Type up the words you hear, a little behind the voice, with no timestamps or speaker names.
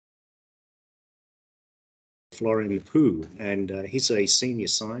Florent Poux, and he's a senior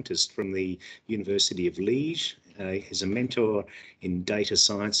scientist from the University of Liège. He's a mentor in data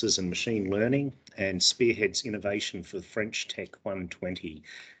sciences and machine learning and spearheads innovation for French Tech 120.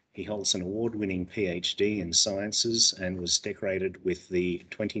 He holds an award-winning PhD in sciences and was decorated with the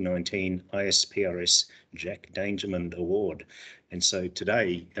 2019 ISPRS Jack Dangermond Award. And so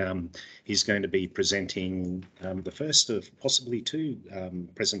today he's going to be presenting the first of possibly two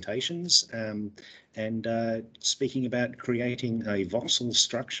presentations and speaking about creating a voxel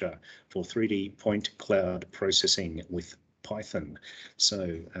structure for 3D point cloud processing with Python.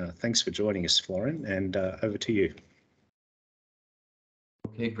 So thanks for joining us, Florent, and over to you.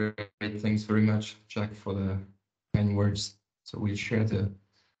 Okay, great. Thanks very much, Jack, for the kind words. So we'll share the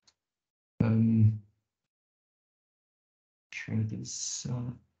share this.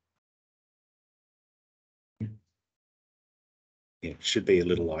 Yeah, should be a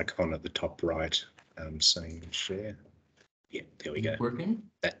little icon at the top right saying share. Yeah, there we go. Working?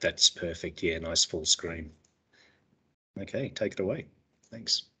 That's perfect. Yeah, nice full screen. Okay, take it away.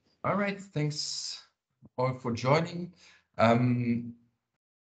 Thanks. All right, thanks all for joining.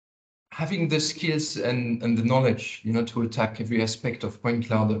 Having the skills and the knowledge, to attack every aspect of point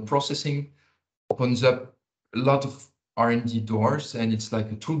cloud processing opens up a lot of R&D doors, and it's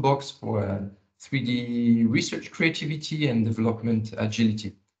like a toolbox for 3D research creativity and development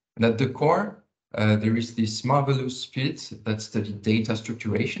agility. And at the core, there is this marvelous field that studies data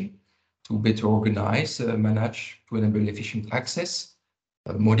structuration to better organize, manage, to enable efficient access,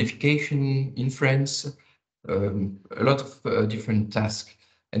 modification, inference, a lot of different tasks.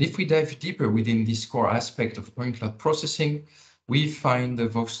 And if we dive deeper within this core aspect of point cloud processing, we find the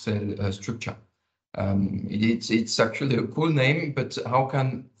Voxel structure. It's actually a cool name, but how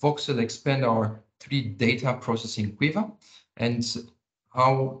can Voxel expand our 3D data processing quiver? And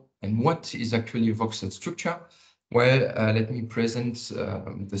how and what is actually a Voxel structure? Well, let me present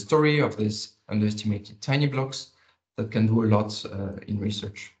the story of these underestimated tiny blocks that can do a lot in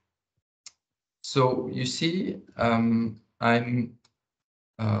research. So you see,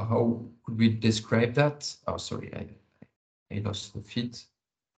 how could we describe that? Oh, sorry, I lost the feed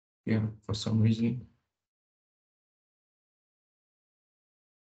here for some reason.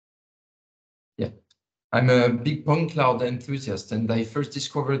 Yeah, I'm a big point cloud enthusiast, and I first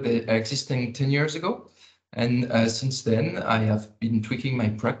discovered the existing 10 years ago. And since then, I have been tweaking my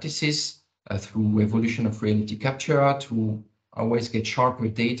practices through evolution of reality capture to always get sharper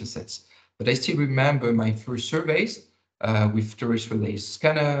data sets. But I still remember my first surveys with terrestrial laser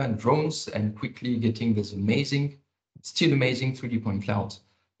scanner and drones, and quickly getting this still amazing 3D point cloud.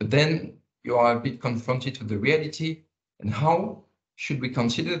 But then you are a bit confronted with the reality, and how should we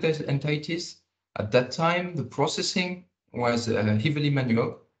consider these entities? At that time, the processing was heavily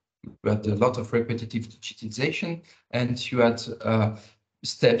manual. You had a lot of repetitive digitization, and you had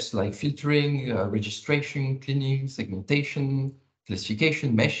steps like filtering, registration, cleaning, segmentation,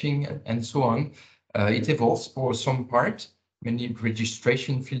 classification, meshing, and so on. It evolves for some part, mainly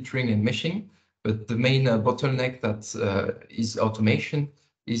registration, filtering, and meshing, but the main bottleneck that is automation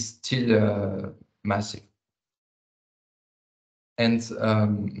is still massive. And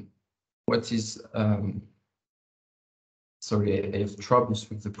what is, sorry, I have troubles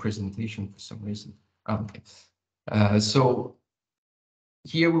with the presentation for some reason. Okay. So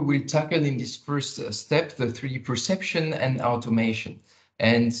here we will tackle in this first step the 3D perception and automation.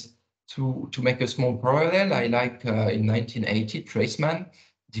 And to make a small parallel, I like in 1980, Traceman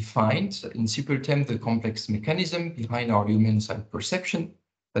defined in simple terms the complex mechanism behind our human side perception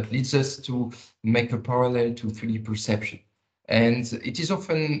that leads us to make a parallel to 3D perception. And it is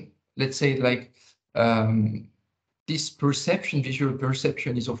often, let's say, like this perception, visual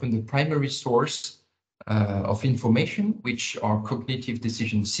perception, is often the primary source of information which our cognitive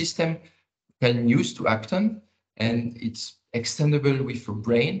decision system can use to act on, and it's extendable with a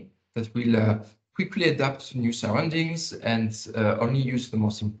brain that will quickly adapt to new surroundings and only use the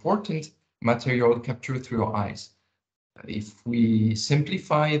most important material captured through our eyes. If we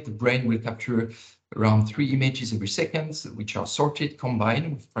simplify, the brain will capture around 3 images every second, which are sorted,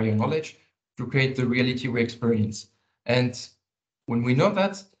 combined with prior knowledge to create the reality we experience. And when we know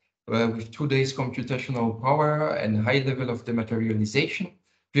that, with today's computational power and high level of dematerialization,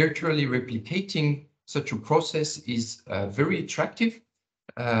 virtually replicating such a process is very attractive,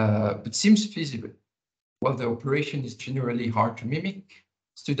 but seems feasible. While the operation is generally hard to mimic,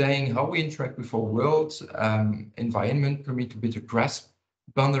 studying how we interact with our world environment permit to better grasp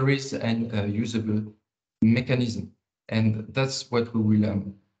boundaries and usable mechanism. And that's what we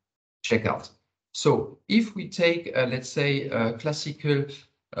will check out. So if we take, let's say, a classical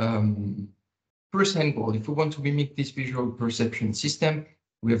first hand goal, if we want to mimic this visual perception system,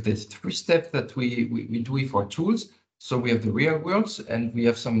 we have the 3 steps that we do with our tools. So we have the real world, and we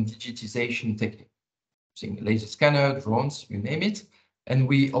have some digitization technique, using laser scanner, drones, you name it. And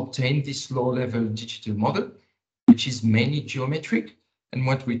we obtain this low-level digital model, which is mainly geometric. And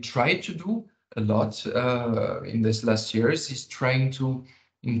what we try to do a lot in this last years is trying to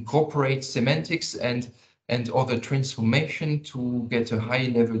incorporate semantics and other transformation to get a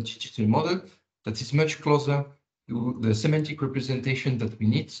high-level digital model that is much closer to the semantic representation that we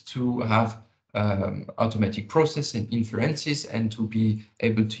need to have automatic process and inferences, and to be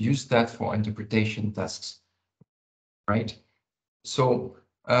able to use that for interpretation tasks, right? So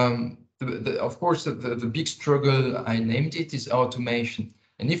of course, the big struggle, I named it, is automation.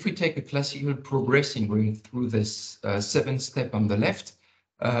 And if we take a classical progressing going through this 7th step on the left,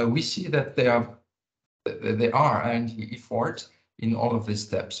 we see that there are R&D efforts in all of these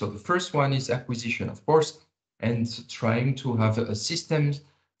steps. So the first one is acquisition, of course, and trying to have a system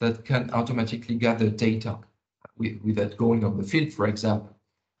that can automatically gather data without going on the field, for example.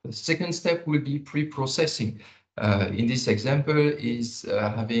 The second step will be pre-processing. In this example is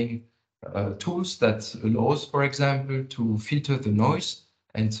having tools that allows, for example, to filter the noise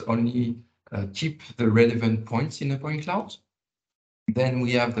and only keep the relevant points in a point cloud. Then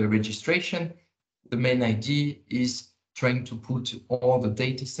we have the registration. The main idea is trying to put all the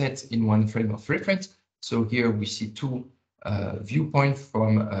data sets in one frame of reference. So here we see 2 viewpoints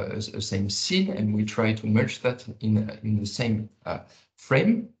from a same scene, and we try to merge that in the same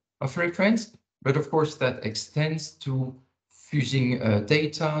frame of reference. But of course, that extends to fusing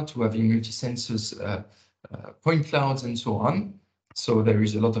data, to having multi-sensors, point clouds, and so on. So there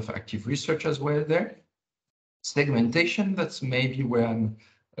is a lot of active research as well there. Segmentation, that's maybe where I'm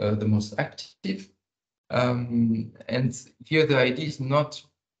the most active. And here the idea is not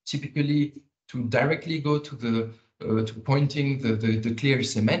typically to directly go to the to pointing the clear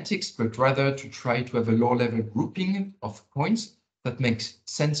semantics, but rather to try to have a low-level grouping of points that makes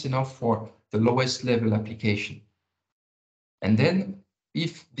sense enough for the lowest level application. And then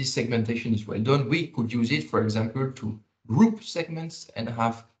if this segmentation is well done, we could use it, for example, to group segments and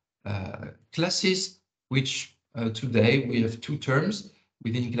have classes, which today we have 2 terms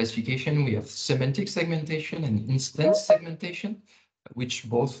within classification. We have semantic segmentation and instance segmentation, which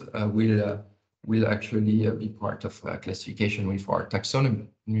both will actually be part of classification with our taxonomy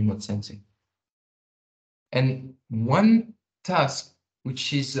in remote sensing. And one task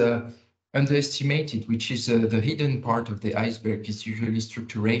which is underestimated, which is the hidden part of the iceberg, is usually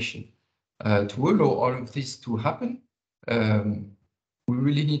structuration. To allow all of this to happen, we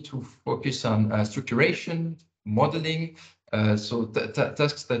really need to focus on structuration, modeling, so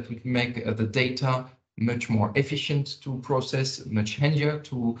tasks that would make the data much more efficient to process, much handier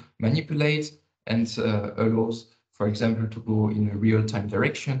to manipulate, and allows, for example, to go in a real-time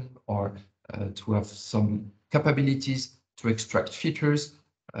direction, or to have some capabilities to extract features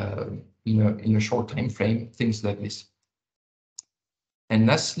in a short time frame, things like this. And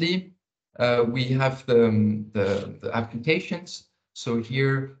lastly, we have the applications. So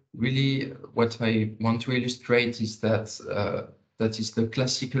here, really, what I want to illustrate is that that is the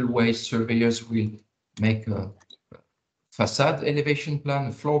classical way surveyors will make a facade elevation plan,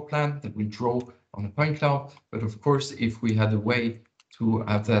 a floor plan that we draw on a point cloud. But of course, if we had a way to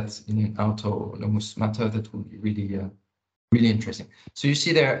have that in an autonomous matter, that would be really interesting. So you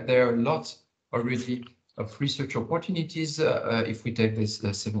see there are lots already of research opportunities if we take this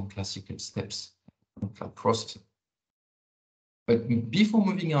 7 classical steps of cloud processing. But before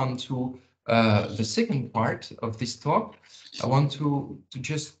moving on to the second part of this talk, I want to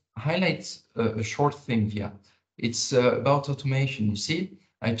just highlight a short thing here. It's about automation. You see,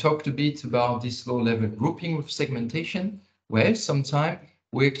 I talked a bit about this low-level grouping with segmentation. Well, sometimes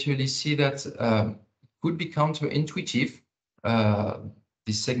we actually see that it could be counterintuitive,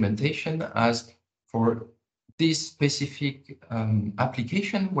 this segmentation, as for this specific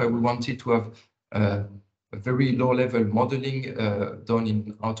application where we wanted to have a very low-level modeling done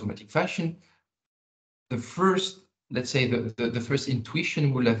in automatic fashion. The first, let's say, the first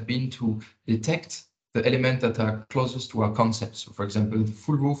intuition will have been to detect the elements that are closest to our concept. So, for example, the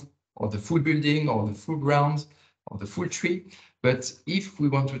full roof, or the full building, or the full ground, or the full tree. But if we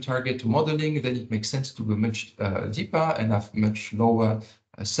want to target modeling, then it makes sense to go much deeper and have much lower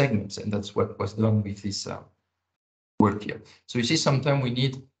segments. And that's what was done with this work here. So you see, sometimes we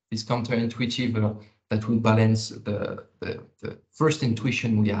need this counterintuitive that will balance the first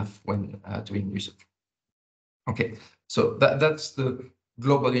intuition we have when doing research. Okay, so that's the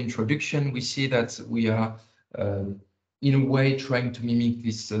global introduction. We see that we are in a way trying to mimic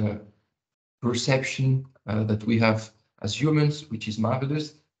this perception that we have as humans, which is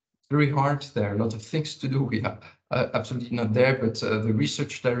marvelous. Very hard. There are a lot of things to do. We are absolutely not there, but the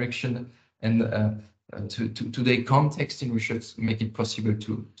research direction and to today's context in research make it possible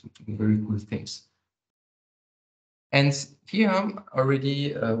to do very cool things. And here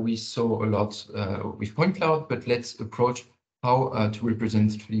already we saw a lot with Pointcloud, but let's approach how to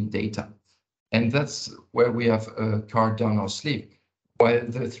represent 3D data. And that's where we have a card down our sleeve. While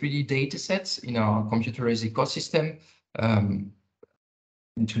the 3D data sets in our computerized ecosystem,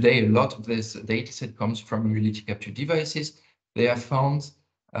 and today a lot of this data set comes from reality capture devices. They are found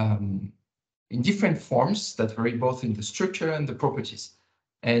in different forms that vary both in the structure and the properties.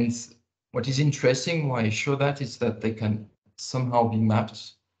 And what is interesting, why I show that, is that they can somehow be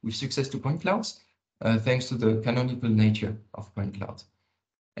mapped with success to point clouds, thanks to the canonical nature of point cloud.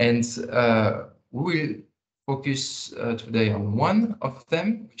 And we will focus today on one of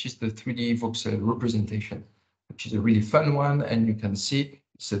them, which is the 3D voxel representation, which is a really fun one. And you can see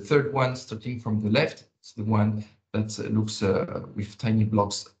it's the third one starting from the left. It's the one that looks with tiny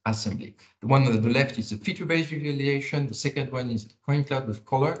blocks assembly. The one on the left is the feature-based visualization. The second one is the point cloud with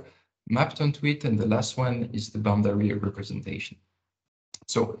color mapped onto it. And the last one is the boundary representation.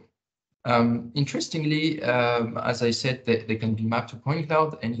 So interestingly, as I said, they can be mapped to point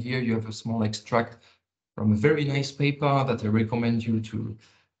cloud. And here you have a small extract from a very nice paper that I recommend you to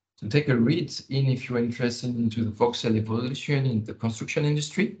take a read in if you're interested into the voxel evolution in the construction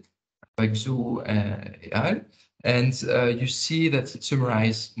industry, by Poux et al. And you see that it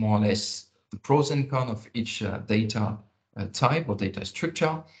summarizes more or less the pros and cons of each data type or data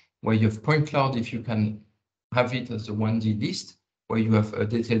structure, where you have point cloud if you can have it as a 1D list, where you have a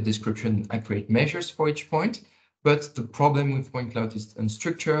detailed description, accurate measures for each point. But the problem with point cloud is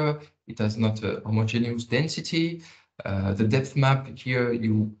unstructured. It has not a homogeneous density. The depth map here,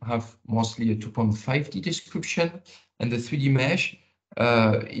 you have mostly a 2.5D description, and the 3D mesh,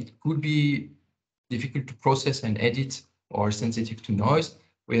 it could be difficult to process and edit or sensitive to noise,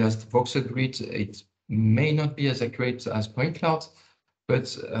 whereas the voxel grid, it may not be as accurate as point cloud,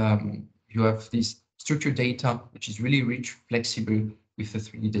 but you have this structured data, which is really rich, flexible with the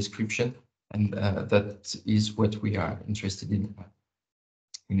 3D description, and that is what we are interested in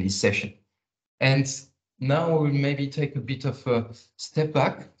this session. And now we'll maybe take a bit of a step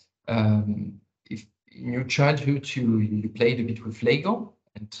back. If in your childhood you played a bit with Lego,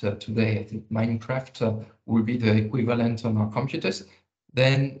 and today I think Minecraft will be the equivalent on our computers,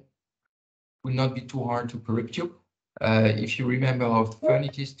 then it will not be too hard to correct you. If you remember how fun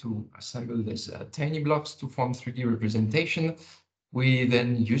it is to assemble these tiny blocks to form 3D representation, we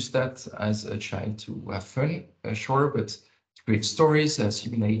then use that as a child to have fun, sure, but to create stories,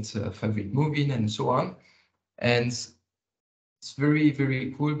 simulate favorite movie, and so on. And it's very,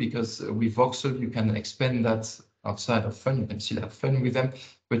 very cool because with Voxel, you can expand that outside of fun. You can still have fun with them,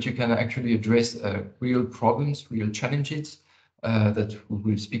 but you can actually address real problems, real challenges that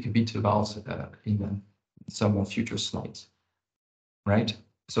we will speak a bit about in some future slides, right?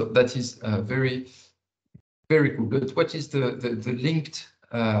 So that is very, very cool. But what is the linked,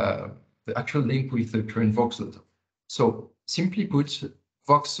 the actual link with the current Voxel? So simply put,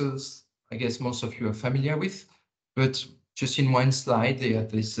 voxels, I guess most of you are familiar with, but just in one slide, they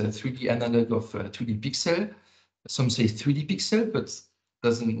have this 3D analog of 2D pixel. Some say 3D pixel, but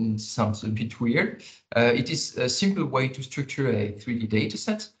doesn't sound a bit weird. It is a simple way to structure a 3D data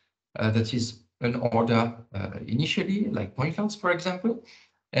set that is an order initially, like point clouds, for example,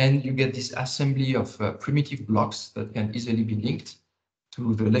 and you get this assembly of primitive blocks that can easily be linked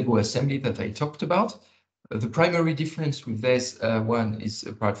to the Lego assembly that I talked about. The primary difference with this one is,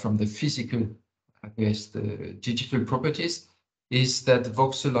 apart from the physical, I guess, the digital properties, is that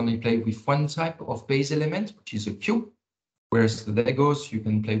voxel only play with one type of base element, which is a cube, whereas the Legos, you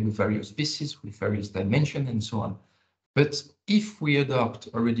can play with various pieces, with various dimensions, and so on. But if we adopt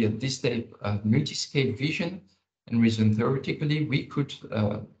already at this step multi-scale vision and reason theoretically, we could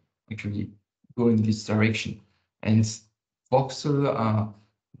actually go in this direction. And voxel are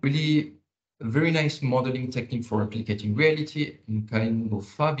really a very nice modeling technique for replicating reality and can go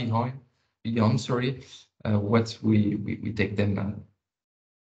far beyond what we take them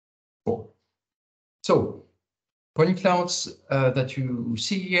for. So point clouds that you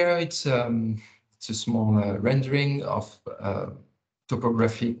see here, it's a small rendering of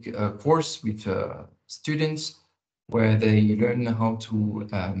topographic course with students where they learn how to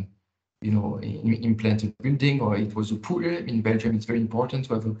implant a building, or it was a pool. In Belgium, it's very important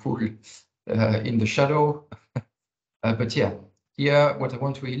to have a pool in the shadow. But yeah, here what I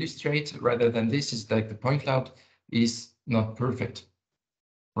want to illustrate rather than this is that the point cloud is not perfect.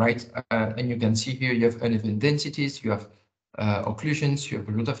 right? And you can see here you have uneven densities, you have occlusions, you have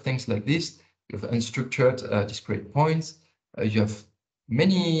a lot of things like this. You have unstructured discrete points. You have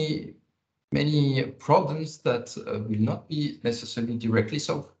many problems that will not be necessarily directly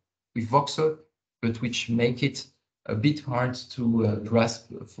solved with Voxel, but which make it a bit hard to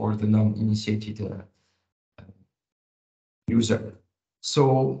grasp for the non-initiated user.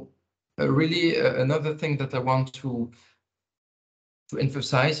 So really another thing that I want to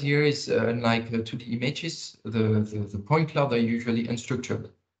emphasize here is unlike 2D images, the point cloud are usually unstructured.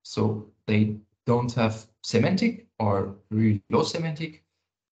 So they don't have semantic or really low semantic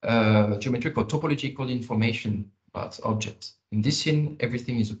geometric or topological information about objects. In this scene,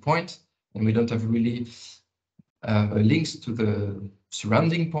 everything is a point, and we don't have really links to the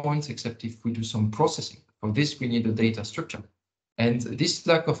surrounding points, except if we do some processing. For this, we need a data structure. And this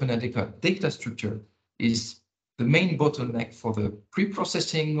lack of an adequate data structure is the main bottleneck for the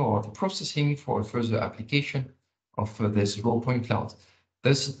pre-processing or the processing for further application of this raw point cloud.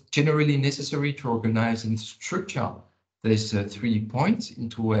 Thus, generally necessary to organize and structure these 3 points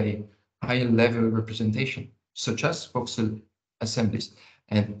into a higher level representation, such as voxel assemblies.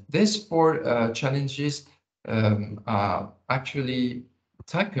 And these 4 challenges are actually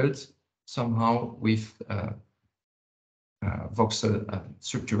tackled somehow with voxel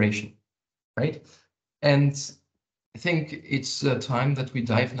structuration, right? And I think it's time that we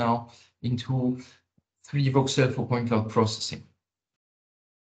dive now into 3 voxel for point cloud processing.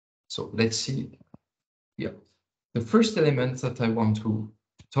 So let's see here. The first element that I want to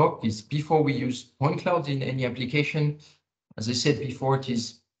talk is before we use point cloud in any application, as I said before, it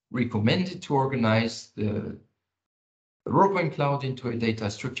is recommended to organize the raw point cloud into a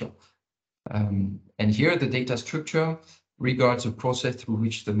data structure. And here the data structure regards a process through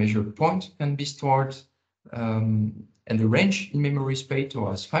which the measured point can be stored and arranged in memory space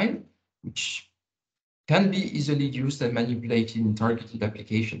or as file, which can be easily used and manipulated in targeted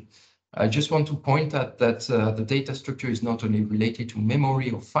application. I just want to point out that the data structure is not only related to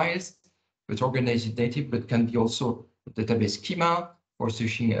memory or files, but organized native, but can be also a database schema or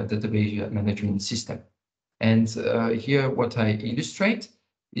searching a database management system. And here what I illustrate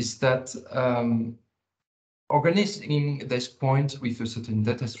is that organizing this point with a certain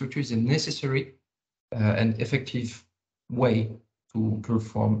data structure is a necessary and effective way to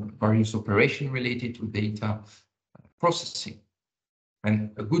perform various operations related to data processing.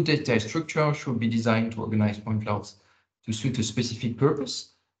 And a good data structure should be designed to organize point clouds to suit a specific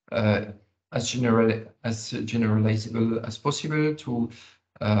purpose, as generalizable as possible, to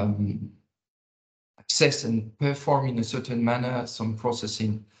access and perform in a certain manner some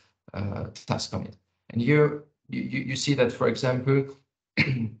processing task on it. And here you see that, for example,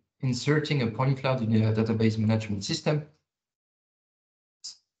 inserting a point cloud in a database management system,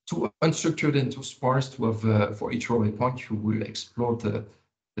 too unstructured and too sparse to have for each row a point, you will explode the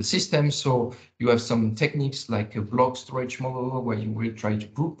system. So you have some techniques like a block storage model where you will try to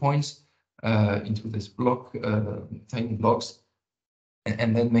group points into this block, tiny blocks,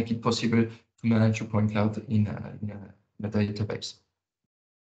 and then make it possible to manage your point cloud in a database,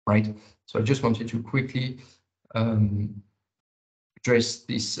 right? So I just wanted to quickly address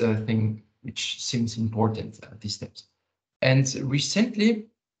this thing, which seems important at these steps. And recently,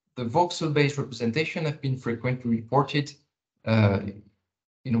 the voxel-based representation have been frequently reported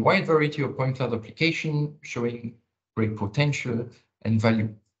in a wide variety of point cloud applications, showing great potential and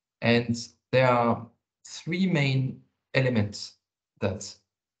value. And there are 3 main elements that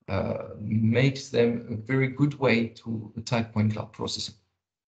makes them a very good way to attack point cloud processing.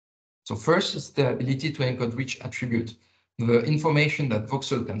 So first is the ability to encode rich attribute. The information that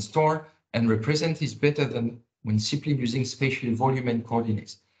voxel can store and represent is better than when simply using spatial volume and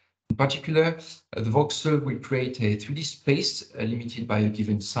coordinates. In particular, the voxel will create a 3D space limited by a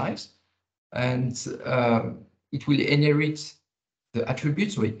given size, and it will inherit the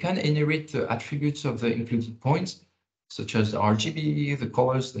attributes, so it can inherit the attributes of the included points, such as the RGB, the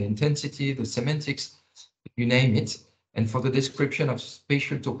colors, the intensity, the semantics, you name it. And for the description of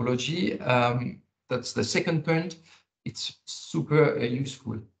spatial topology, that's the second point. It's super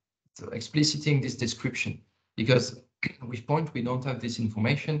useful, so expliciting this description, because with point, we don't have this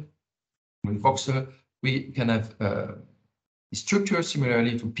information. With voxel, we can have structure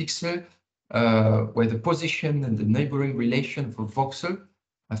similarly to pixel, where the position and the neighboring relation for voxel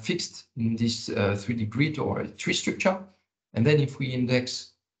are fixed in this 3D grid or a tree structure. And then if we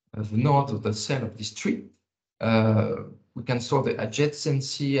index the node of the cell of this tree, we can store the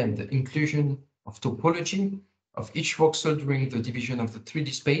adjacency and the inclusion of topology of each voxel during the division of the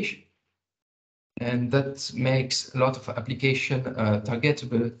 3D space. And that makes a lot of application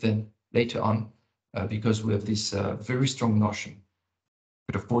targetable then later on, because we have this very strong notion.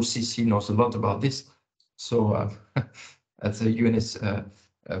 But of course, CC knows a lot about this. So at the UNS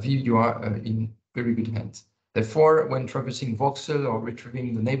view, you are in very good hands. Therefore, when traversing voxel or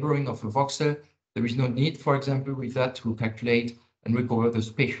retrieving the neighboring of a voxel, there is no need, for example, with that to calculate and recover the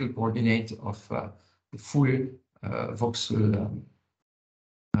spatial coordinate of the full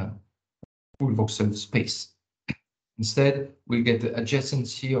voxel space. Instead, we'll get the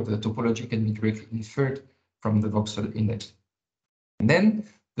adjacency of the topology can be directly inferred from the voxel index. And then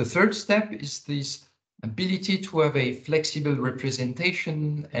the third step is this ability to have a flexible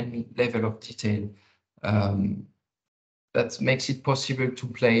representation and level of detail. That makes it possible to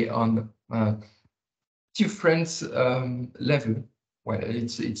play on different level. Well,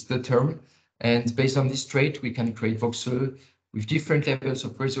 it's the term. And based on this trait, we can create voxel with different levels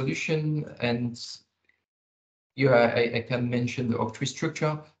of resolution. And here I can mention the octree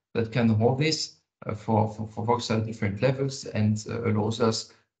structure that can hold this for voxel at different levels and allows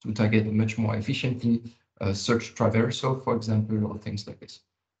us to target much more efficiently search traversal, for example, or things like this.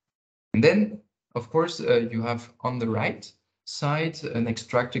 And then, of course, you have on the right side an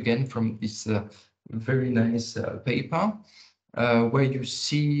extract again from this very nice paper, where you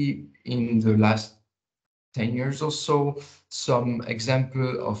see in the last 10 years or so some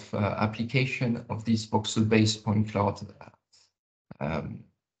example of application of this voxel-based point cloud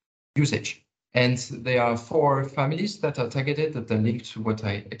usage. And there are 4 families that are targeted that are linked to what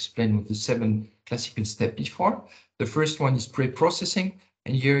I explained with the 7 classical steps before. The first one is pre-processing.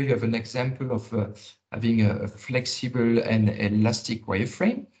 And here you have an example of having a flexible and elastic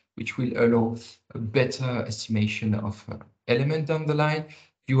wireframe, which will allow a better estimation of element down the line.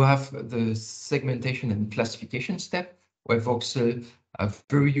 You have the segmentation and classification step, where voxel are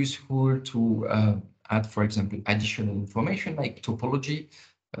very useful to add, for example, additional information like topology,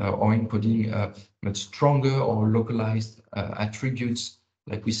 or encoding much stronger or localized attributes,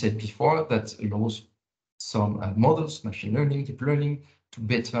 like we said before, that allows some models, machine learning, deep learning, to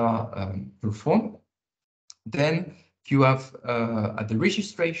better perform. Then you have at the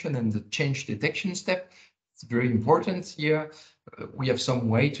registration and the change detection step. It's very important here. We have some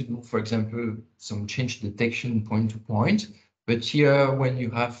way to do, for example, some change detection point to point. But here, when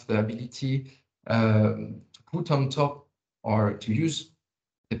you have the ability to put on top or to use,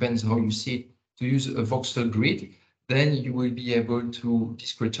 depends how you see it, to use a voxel grid, then you will be able to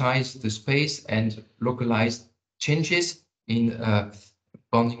discretize the space and localize changes in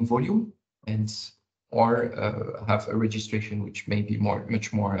bounding volume, and or have a registration which may be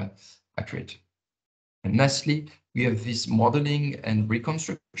much more accurate. And lastly, we have this modeling and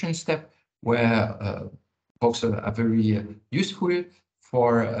reconstruction step, where voxel are very useful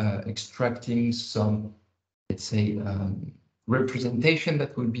for extracting some, let's say, representation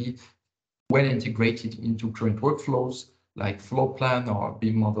that will be well integrated into current workflows like floor plan or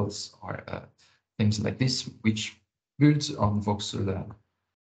BIM models or things like this, which builds on voxel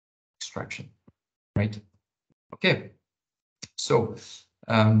extraction, right? Okay, so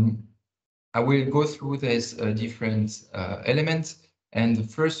I will go through these different elements, and the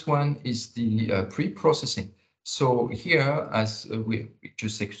first one is the pre-processing. So here, as we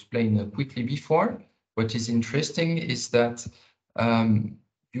just explained quickly before, what is interesting is that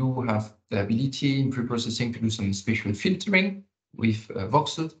you have the ability in pre-processing to do some spatial filtering with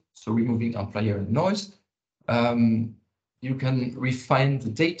voxel, so removing amplifier and noise. You can refine the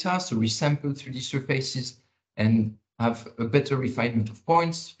data, so resample 3D surfaces and have a better refinement of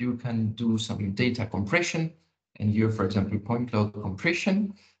points. You can do some data compression, and here, for example, point cloud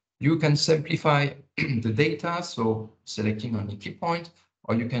compression. You can simplify the data, so selecting only key point,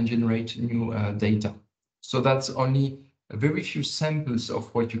 or you can generate new data. So that's only a very few samples of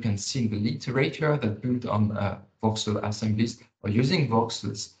what you can see in the literature that build on voxel assemblies or using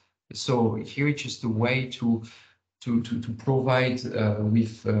voxels. So here it's just a way to provide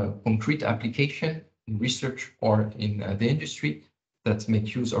with concrete application in research or in the industry that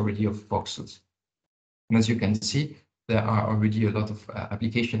make use already of voxels. And as you can see, there are already a lot of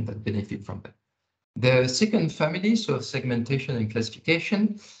applications that benefit from that. The second family, so segmentation and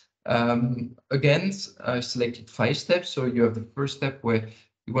classification, again, I selected 5 steps. So you have the first step where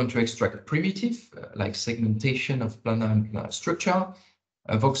you want to extract a primitive, like segmentation of planar and planar structure.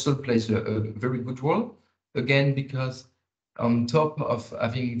 Voxel plays a very good role, again, because on top of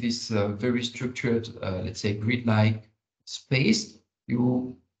having this very structured, let's say, grid-like space,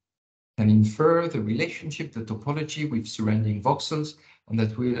 you can infer the relationship, the topology with surrounding voxels, and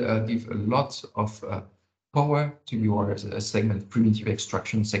that will give a lot of power to your segment primitive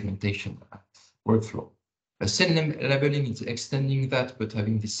extraction segmentation workflow. Scene labeling is extending that, but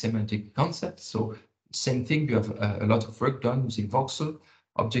having this semantic concept. So same thing, you have a lot of work done using Voxel,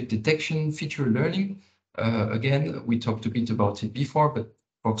 object detection, feature learning. Again, we talked a bit about it before, but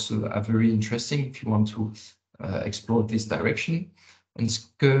Voxel are very interesting if you want to explore this direction. And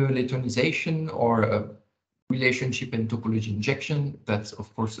skeletonization or relationship and topology injection, that's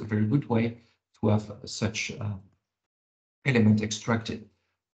of course a very good way to have such element extracted.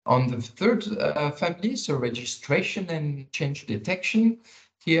 On the third family, so registration and change detection,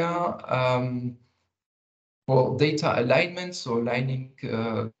 here for data alignment, so aligning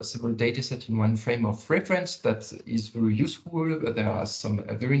several data sets in one frame of reference, that is very useful. There are some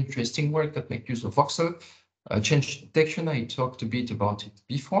very interesting work that make use of Voxel. Change detection, I talked a bit about it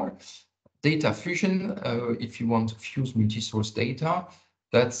before. Data fusion, if you want to fuse multi-source data,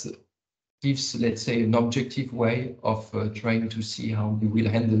 that gives, let's say, an objective way of trying to see how you will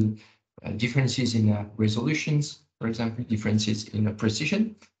handle differences in resolutions, for example, differences in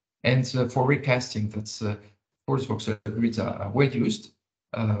precision. And for recasting, that's, of course, Voxel grids are well used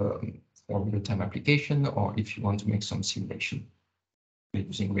for real-time application, or if you want to make some simulation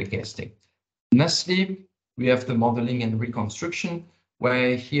using recasting. Lastly, we have the modeling and reconstruction,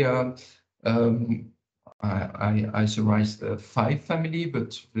 where here I summarized the 5 family,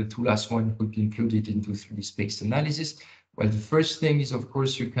 but the 2 last one could be included into 3D space analysis. Well, the first thing is, of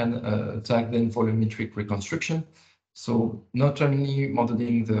course, you can tag then volumetric reconstruction. So not only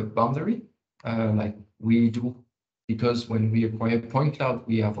modeling the boundary, like we do, because when we acquire Pointcloud,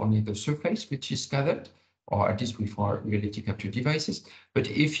 we have only the surface which is scattered, or at least with our reality capture devices. But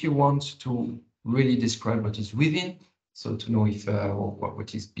if you want to really describe what is within, so to know if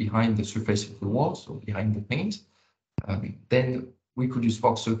what is behind the surface of the wall, so behind the paint, then we could use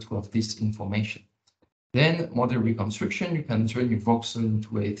Voxel to have this information. Then model reconstruction, you can turn your Voxel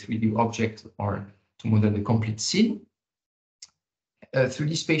into a 3D object or to model a complete scene.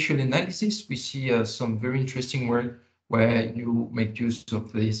 3D spatial analysis, we see some very interesting work where you make use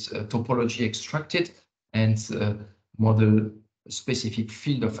of this topology extracted and model a specific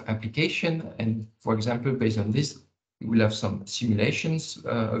field of application. And for example, based on this, you will have some simulations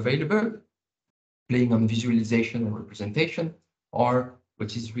available, playing on visualization and representation, or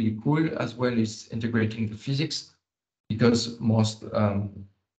what is really cool as well is integrating the physics, because most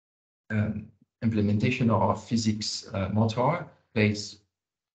implementation of physics motor based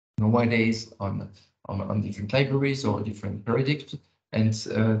nowadays on different libraries or different paradigms, and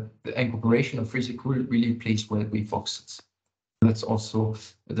the incorporation of physical really plays well with voxels. That's also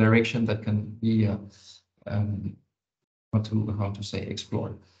a direction that can be how to say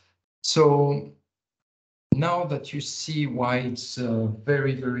explored. So now that you see why it's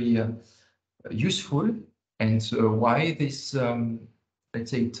very useful, and why this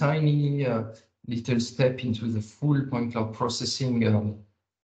let's say tiny little step into the full Pointcloud processing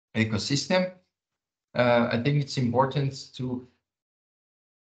ecosystem, I think it's important to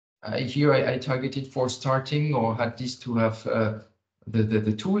here I targeted for starting, or at least to have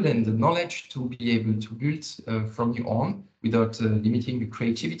the tool and the knowledge to be able to build from you on without limiting your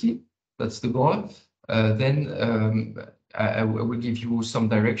creativity. That's the goal. Then I will give you some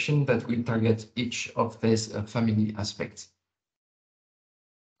direction that will target each of these family aspects.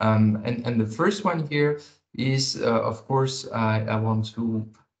 And the first one here is, of course, I want to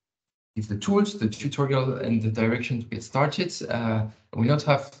give the tools, the tutorial, and the direction to get started. I will not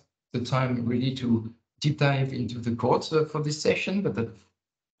have the time really to deep dive into the code for this session, but that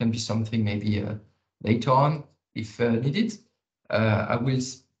can be something maybe later on if needed. I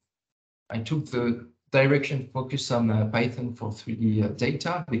took the direction focus on Python for 3D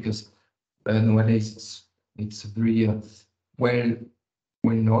data, because nowadays it's a very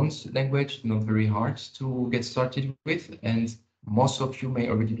well-known language, not very hard to get started with, and most of you may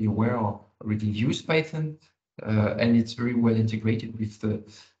already be aware or already use Python, and it's very well integrated with the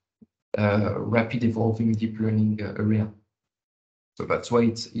rapid evolving deep learning area. So that's why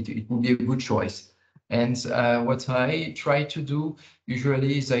it would be a good choice. And what I try to do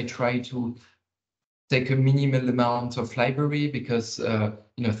usually is I try to take a minimal amount of library, because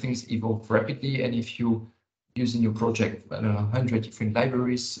things evolve rapidly, and if you use in your project 100 different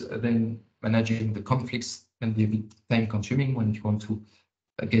libraries, then managing the conflicts can be a bit time consuming when you want to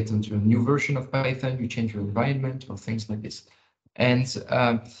get into a new version of Python, you change your environment or things like this. And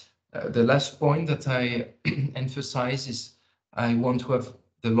the last point that I emphasize is I want to have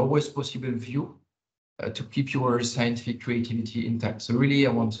the lowest possible view to keep your scientific creativity intact. So really,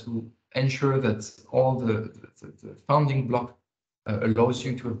 I want to ensure that all the founding block allows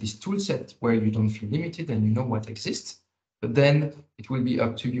you to have this tool set where you don't feel limited and you know what exists. But then it will be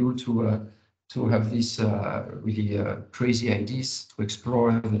up to you to have these really crazy ideas to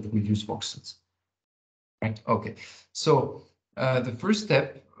explore that will use voxels. Right. Okay. So the first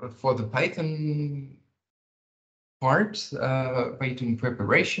step for the Python part, Python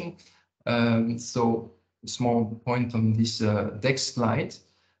preparation. So small point on this deck slide.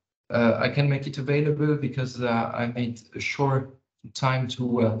 I can make it available because I made a short time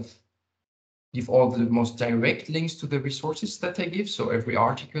to give all the most direct links to the resources that I give. So every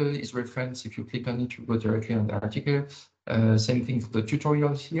article is referenced. If you click on it, you go directly on the article. Same thing for the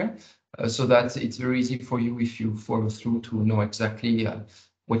tutorials here, so that it's very easy for you if you follow through to know exactly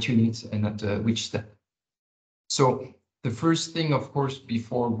what you need and at which step. So the first thing, of course,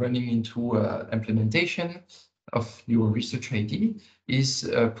 before running into implementation of your research idea is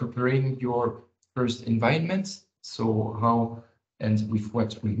preparing your first environment. So how and with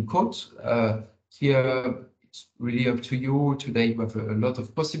what will you code? Here, it's really up to you. Today, you have a lot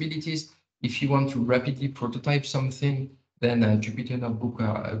of possibilities. If you want to rapidly prototype something, then Jupyter Notebook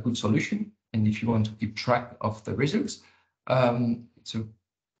are a good solution. And if you want to keep track of the results, it's a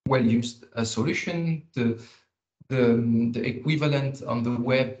well-used solution. The equivalent on the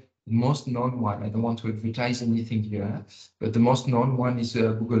web, most known one, I don't want to advertise anything here, but the most known one is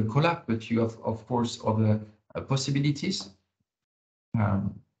Google Colab, but you have, of course, other possibilities.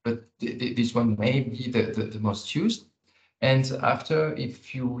 But this one may be the most used. And after,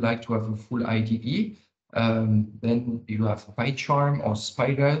 if you like to have a full IDE, then you have PyCharm or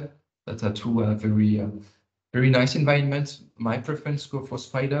Spider, that are two very nice environments. My preference go for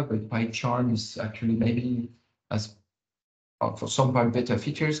Spider, but PyCharm is actually maybe as for some part better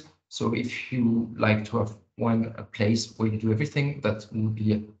features. So if you like to have a place where you do everything, that would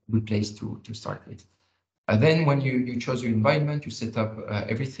be a good place to start with. And then when you chose your environment, you set up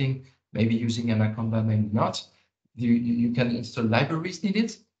everything, maybe using Anaconda, maybe not. You can install libraries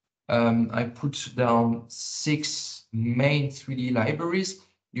needed. I put down 6 main 3D libraries.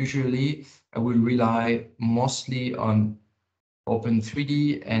 Usually, I will rely mostly on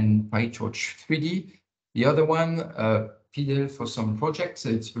Open3D and PyTorch 3D. The other one, PDL for some projects,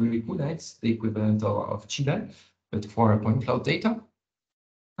 it's very good. It's the equivalent of Chidal, but for Pointcloud data.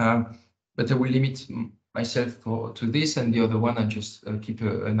 But I will limit myself to this, and the other one, I just keep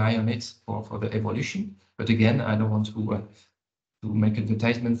an eye on it for the evolution. But again, I don't want to make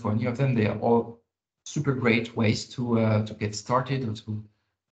advertisement for any of them. They are all super great ways to get started or to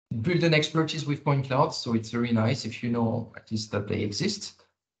build an expertise with Pointcloud. So it's very nice if you know at least that they exist.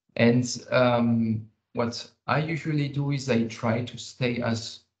 And what I usually do is I try to stay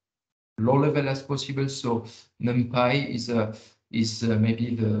as low level as possible. So NumPy is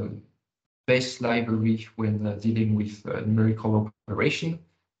maybe the best library when dealing with numerical operation.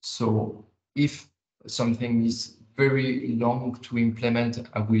 So if something is very long to implement,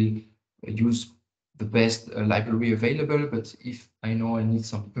 I will use the best library available. But if I know I need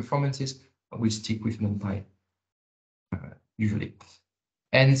some performances, I will stick with NumPy usually.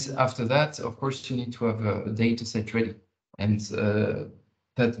 And after that, of course, you need to have a data set ready. And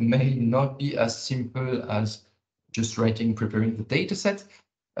that may not be as simple as just preparing the data set,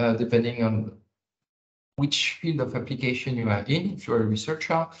 depending on which field of application you are in, if you're a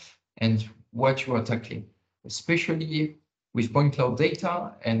researcher, and what you are tackling, especially with Pointcloud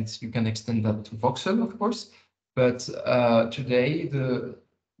data, and you can extend that to Voxel, of course. But today, the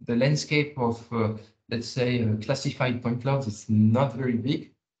landscape of, let's say, classified point clouds is not very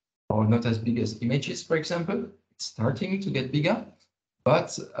big, or not as big as images, for example. It's starting to get bigger,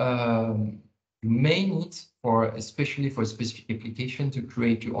 but you may need, especially for a specific application, to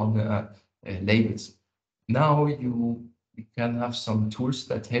create your own labels. Now you can have some tools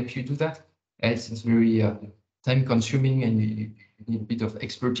that help you do that. Else it's very time consuming, and you need a bit of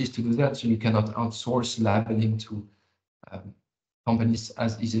expertise to do that. So you cannot outsource labeling to companies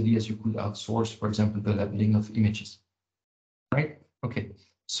as easily as you could outsource, for example, the labeling of images. Right? Okay.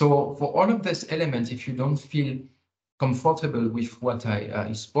 So for all of these elements, if you don't feel comfortable with what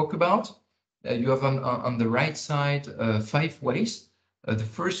I spoke about, you have on the right side 5 ways. The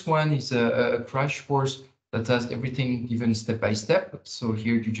first one is a crash course that has everything given step by step. So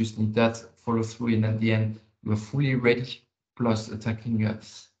here you just need that follow through, and at the end you are fully ready, plus attacking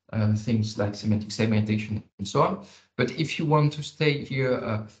things like semantic segmentation and so on. But if you want to stay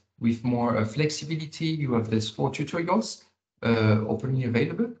here with more flexibility, you have these 4 tutorials openly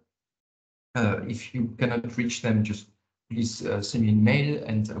available. If you cannot reach them, just please send me an email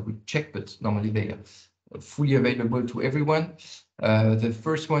and I will check, but normally they are fully available to everyone. The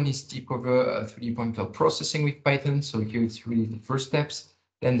first one is deep cover 3D point cloud processing with Python. So here it's really the first steps.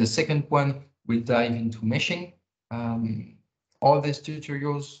 Then the second one will dive into meshing. All these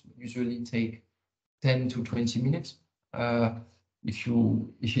tutorials usually take 10 to 20 minutes. If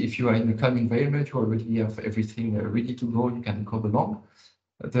you are in a calm environment, you already have everything ready to go, you can code along.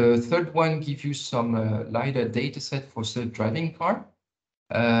 The third one gives you some LiDAR data set for self-driving car.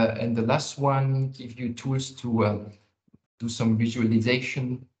 And the last one gives you tools to do some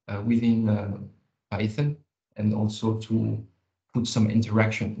visualization within Python, and also to put some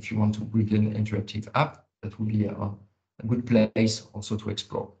interaction. If you want to build an interactive app, that would be a good place also to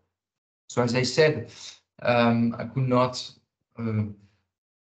explore. So as I said, I could not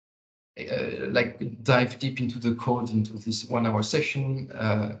like dive deep into the code into this 1 hour session.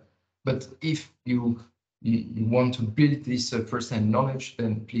 But if you want to build this first-hand knowledge,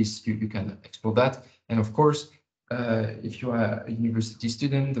 then please, you can explore that. And of course, if you are a university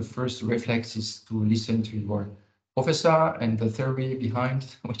student, the first reflex is to listen to your professor, and the theory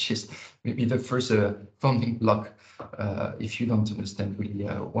behind, which is maybe the first founding block if you don't understand really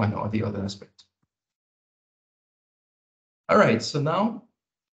one or the other aspect. All right, so now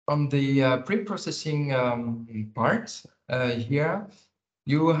on the pre-processing part here,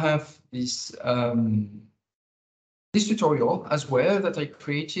 you have this this tutorial as well that I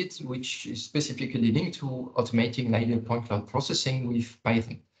created, which is specifically linked to automating linear point cloud processing with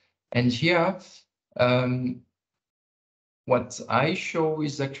Python. And here, what I show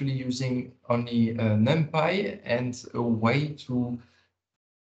is actually using only NumPy and a way to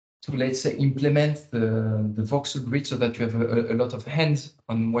let's say implement the voxel grid so that you have a lot of hands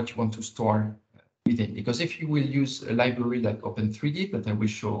on what you want to store within. Because if you will use a library like Open3D that I will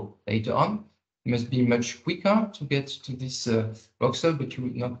show later on, it must be much quicker to get to this voxel, but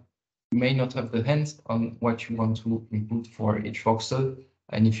you may not have the hands on what you want to input for each voxel.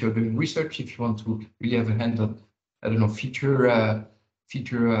 And if you're doing research, if you want to really have a hand on, I don't know, feature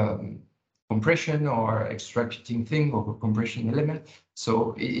compression or extracting thing or compression element.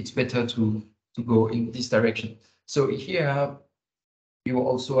 So it's better to go in this direction. So here you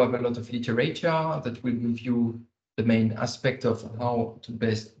also have a lot of literature that will give you the main aspect of how to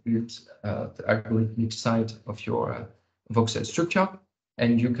best build the algorithmic side of your voxel structure.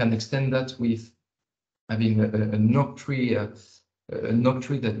 And you can extend that with having a knock tree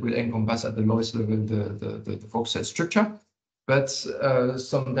that will encompass at the lowest level the voxel structure. But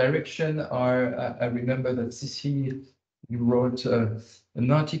some direction are, I remember that CC, you wrote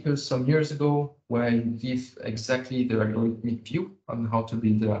an article some years ago where you give exactly the algorithmic view on how to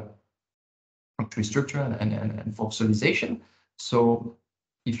build a tree structure and voxelization. So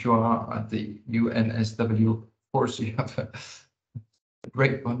if you are at the UNSW, of course, you have a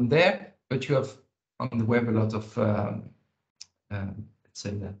great one there, but you have on the web a lot of, let's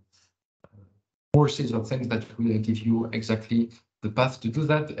say, courses or things that will give you exactly the path to do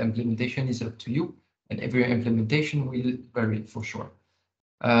that. The implementation is up to you, and every implementation will vary for sure.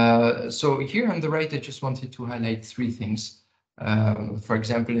 So here on the right, I just wanted to highlight three things. For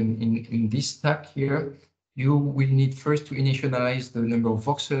example, in this stack here, you will need first to initialize the number of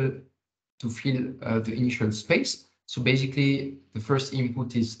voxel to fill the initial space. So basically, the first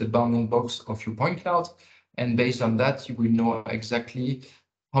input is the bounding box of your point cloud, and based on that, you will know exactly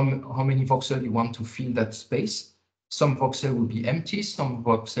how many voxel you want to fill that space. Some voxel will be empty, some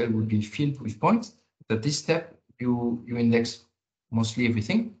voxel will be filled with points. At this step, you index mostly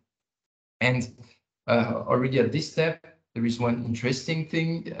everything. And already at this step, there is one interesting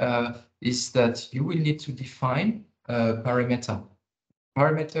thing, is that you will need to define a parameter.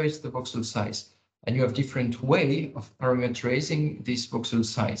 Parameter is the voxel size, and you have different way of parameterizing this voxel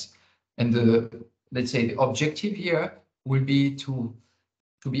size. And let's say the objective here will be to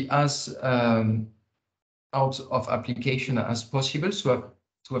be as out of application as possible, so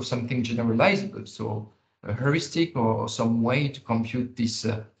to have something generalizable, so a heuristic or some way to compute this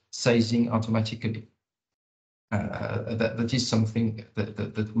sizing automatically. That is something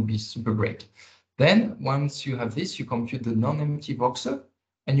that would be super great. Then once you have this, you compute the non-empty voxel,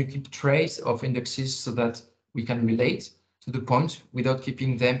 and you keep trace of indexes so that we can relate to the point without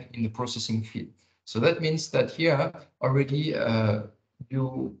keeping them in the processing field. So that means that here already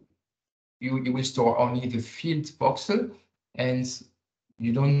you will store only the field voxel, and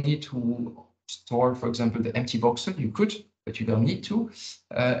you don't need to store, for example, the empty voxel. You could, but you don't need to.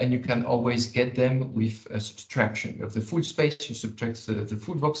 And you can always get them with a subtraction. You have the full space, you subtract the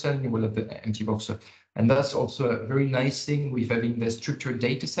full voxel, and you will have the empty voxel. And that's also a very nice thing with having the structured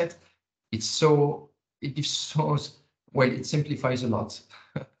data set. It simplifies a lot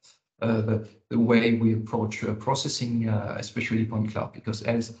the way we approach processing, especially point cloud, because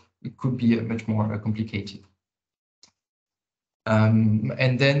else it could be much more complicated.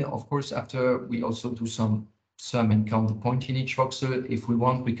 And then, of course, after we also do some sum and count the point in each voxel. If we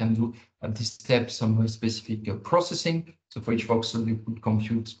want, we can do at this step some specific processing. So for each voxel, you could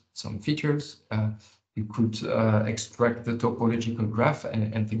compute some features. You could extract the topological graph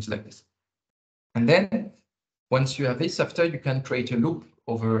and things like this. And then once you have this, after you can create a loop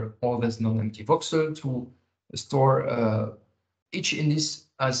over all these non-empty voxel to store each index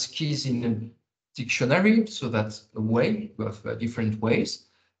as keys in a dictionary. So that's a way, you have different ways.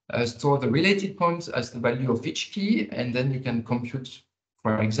 Store the related points as the value of each key, and then you can compute,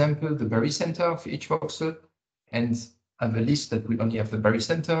 for example, the barycenter of each voxel and have a list that will only have the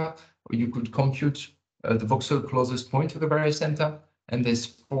barycenter, or you could compute the voxel closest point to the barycenter. And there's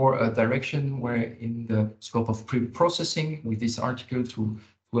for a direction where in the scope of pre-processing with this article to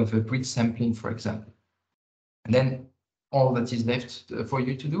have a grid sampling, for example. And then all that is left for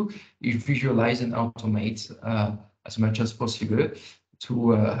you to do is visualize and automate as much as possible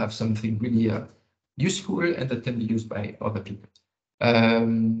to have something really useful and that can be used by other people.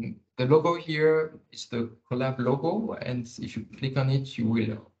 The logo here is the collab logo, and if you click on it, you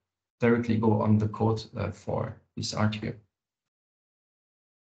will directly go on the code for this article.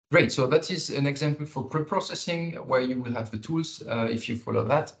 Great, so that is an example for pre-processing where you will have the tools, if you follow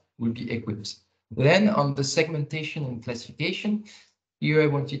that, will be equipped. Then on the segmentation and classification, here I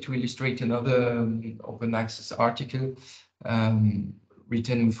wanted to illustrate another open access article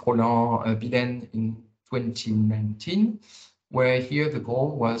written with Florent in 2019, where here the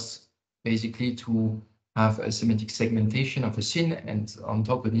goal was basically to have a semantic segmentation of a scene and on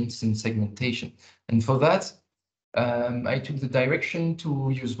top an instant segmentation. And for that, I took the direction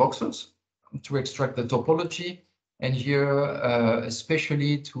to use voxels to extract the topology, and here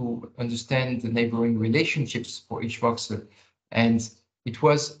especially to understand the neighboring relationships for each voxel. And it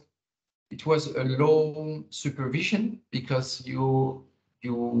was a low supervision because you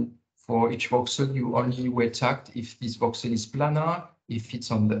for each voxel you only were tagged if this voxel is planar, if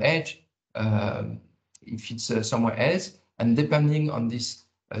it's on the edge, if it's somewhere else, and depending on this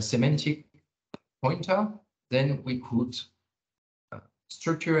semantic pointer, then we could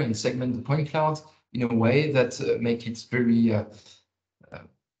structure and segment the point cloud in a way that make it very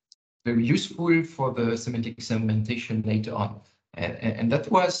useful for the semantic segmentation later on. And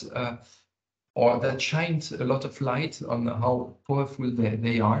that was, or that shined a lot of light on how powerful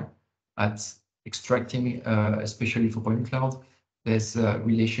they are at extracting, especially for point cloud, there's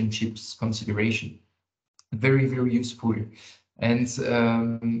relationships consideration. Very, very useful.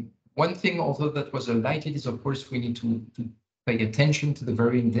 And one thing also that was highlighted is, of course, we need to pay attention to the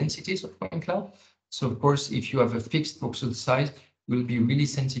varying densities of point cloud. So, of course, if you have a fixed voxel size, you'll be really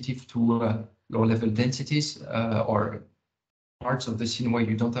sensitive to low-level densities or parts of the scene where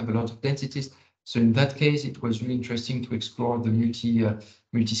you don't have a lot of densities. So in that case, it was really interesting to explore the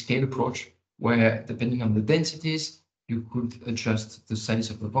multi-scale approach, where depending on the densities, you could adjust the size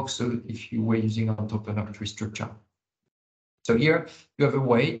of the voxel if you were using a topology structure. So here you have a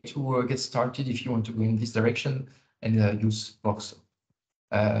way to get started if you want to go in this direction and use voxel.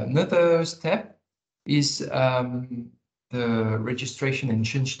 Another step is the registration and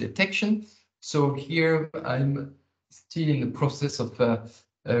change detection. So here I'm still in the process of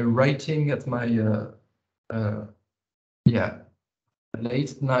writing at my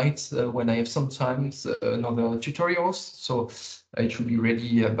late nights when I have sometimes another tutorials. So it should be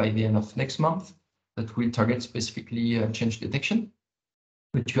ready by the end of next month. That will target specifically change detection.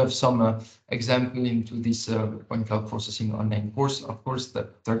 But you have some example into this point cloud processing online course, of course,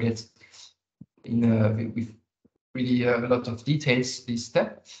 that targets with really a lot of details this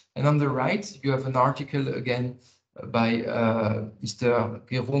step. And on the right, you have an article again by Mr.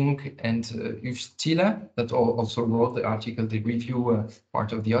 Gerung and Yves Thiele that also wrote the article, the review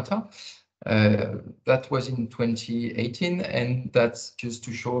part of the author. That was in 2018, and that's just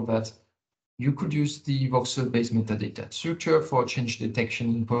to show that you could use the voxel-based metadata structure for change detection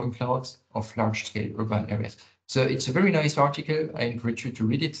in point clouds of large-scale urban areas. So it's a very nice article. I encourage you to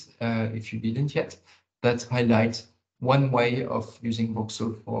read it if you didn't yet. That highlights one way of using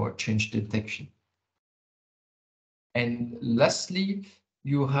voxel for change detection. And lastly,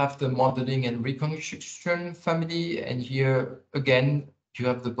 you have the modeling and reconstruction family. And here, again, you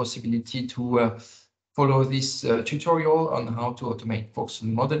have the possibility to follow this tutorial on how to automate voxel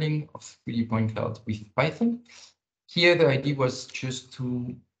modeling of 3D point cloud with Python. Here, the idea was just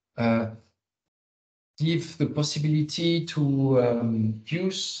to give the possibility to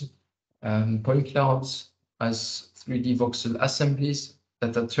use point clouds as 3D voxel assemblies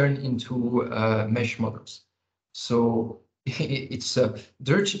that are turned into mesh models. So it's a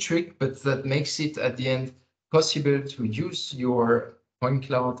dirty trick, but that makes it at the end possible to use your point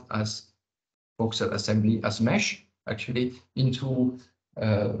cloud as voxel assembly as mesh, actually, into,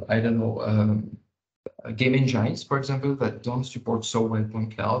 I don't know, game engines, for example, that don't support so well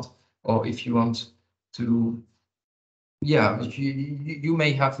Pointcloud, or if you want to, yeah, you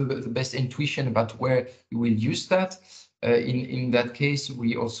may have the best intuition about where you will use that. In that case,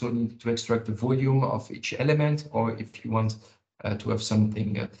 we also need to extract the volume of each element, or if you want to have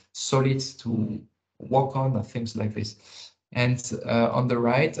something solid to work on, or things like this. And on the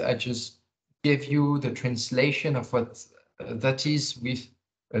right, I just gave you the translation of what that is with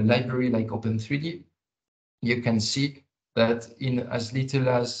a library like Open3D. You can see that in as little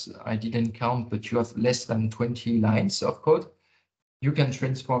as, I didn't count, but you have less than 20 lines of code, you can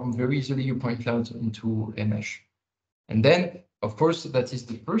transform very easily your point cloud into a mesh. And then, of course, that is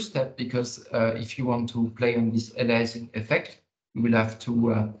the first step, because if you want to play on this aliasing effect, you will have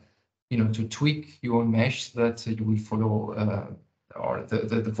to, to tweak your mesh so that you will follow, or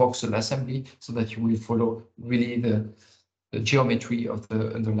the voxel assembly, so that you will follow really the geometry of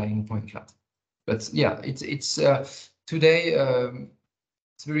the underlying point cloud. But yeah, it's today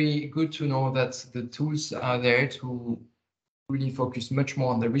it's very good to know that the tools are there to really focus much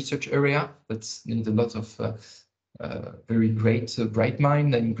more on the research area. That's need a lot of very great bright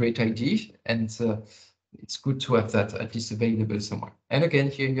mind and great ideas, and it's good to have that at least available somewhere. And again,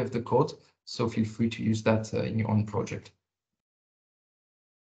 here you have the code, so feel free to use that in your own project.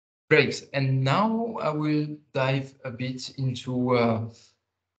 Great, and now I will dive a bit into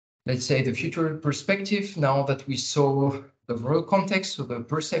let's say the future perspective, now that we saw the overall context, so the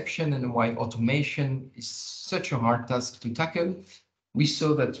perception and why automation is such a hard task to tackle. We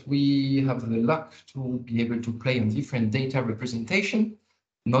saw that we have the luck to be able to play on different data representation,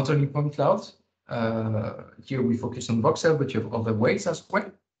 not only point cloud. Here we focus on voxel, but you have other ways as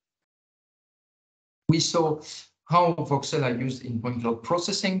well. We saw how voxel are used in point cloud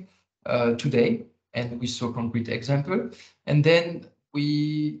processing today, and we saw concrete example. And then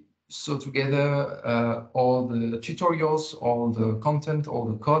we saw together all the tutorials, all the content, all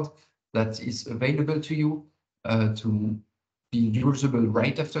the code that is available to you to be usable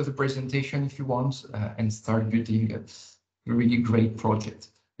right after the presentation if you want, and start building a really great project.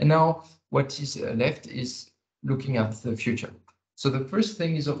 And now what is left is looking at the future. So the first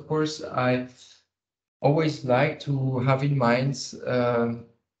thing is, of course, I always like to have in mind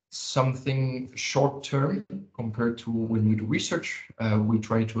something short-term compared to when we do research. We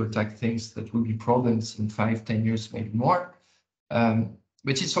try to attack things that will be problems in 5-10 years, maybe more.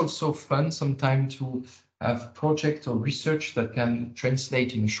 But it's also fun sometimes to have project or research that can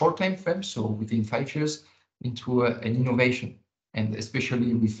translate in a short time frame, so within 5 years, into an innovation. And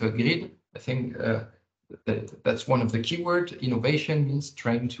especially with grid, I think that's one of the keywords. Innovation means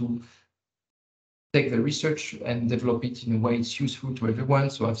trying to take the research and develop it in a way it's useful to everyone,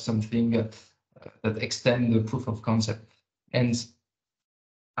 so have something that extend the proof of concept. And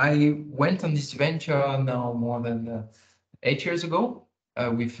I went on this venture now more than 8 years ago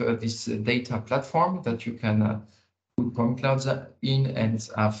with this data platform that you can put point clouds in and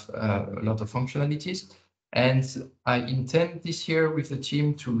have a lot of functionalities. And I intend this year with the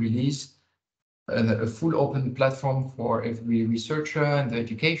team to release a full open platform for every researcher and the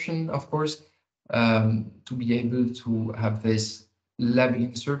education, of course, to be able to have this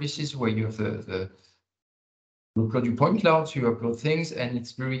labeling services where you have you upload your point clouds, you upload things, and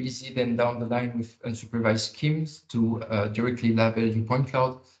it's very easy then down the line with unsupervised schemes to directly label your point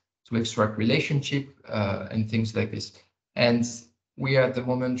cloud, to extract relationship and things like this. And we are at the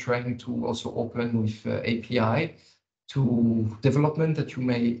moment trying to also open with API to development that you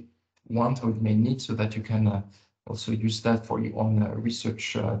may want or you may need, so that you can also use that for your own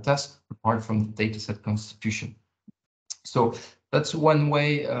research task, apart from the dataset constitution. So that's one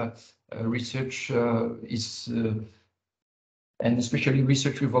way research is, and especially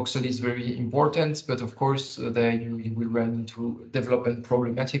research with Voxel is very important. But of course, there you will run into development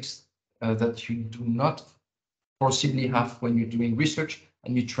problematics that you do not possibly have when you're doing research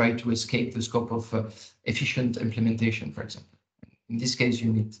and you try to escape the scope of efficient implementation, for example. In this case,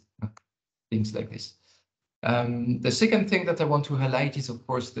 you need things like this. The second thing that I want to highlight is, of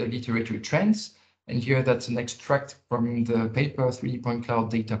course, the literature trends. And here that's an extract from the paper 3D Point Cloud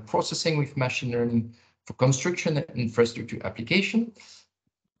Data Processing with Machine Learning for Construction and Infrastructure Application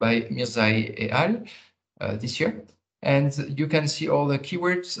by Mirzai et al. This year. And you can see all the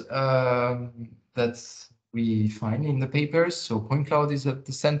keywords that we find in the papers. So point cloud is at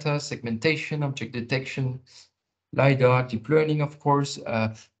the center, segmentation, object detection, LiDAR, deep learning, of course,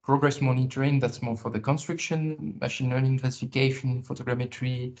 progress monitoring, that's more for the construction, machine learning classification,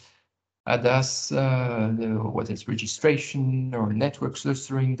 photogrammetry, ADAS, what is registration or network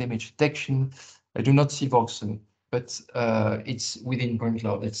clustering, damage detection. I do not see Voxel, but it's within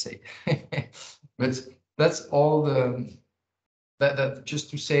Pointcloud, let's say. But that's all the that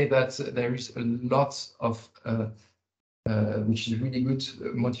just to say that there is a lot of which is really good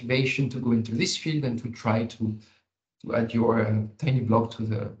motivation to go into this field and to try to add your tiny block to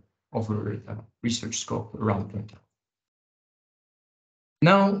the overall research scope around Pointcloud.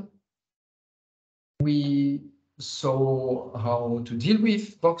 Now, we saw how to deal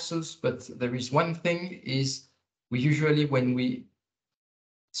with voxels, but there is one thing is we usually, when we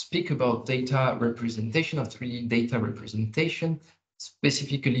speak about data representation or 3D data representation,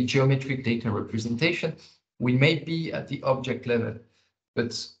 specifically geometric data representation, we may be at the object level,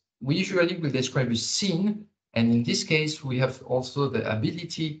 but we usually will describe a scene. And in this case, we have also the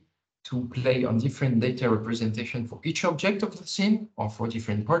ability to play on different data representation for each object of the scene or for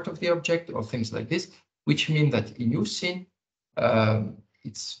different part of the object or things like this, which means that in your scene,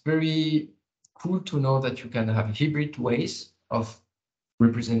 it's very cool to know that you can have hybrid ways of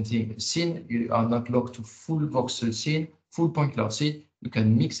representing a scene. You are not locked to full voxel scene, full point cloud scene. You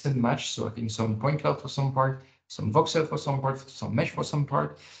can mix and match. So I think some point cloud for some part, some voxel for some part, some mesh for some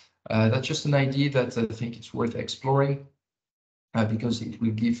part. That's just an idea that I think it's worth exploring because it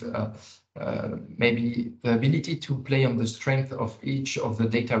will give maybe the ability to play on the strength of each of the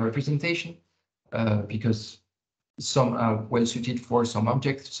data representation because some are well suited for some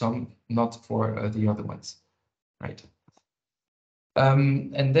objects, some not for the other ones, right?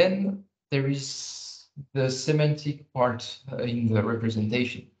 And then there is the semantic part in the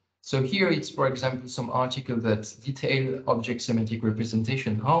representation. So here it's, for example, some article that detail object semantic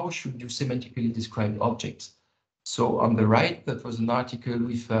representation. How should you semantically describe objects? So on the right, that was an article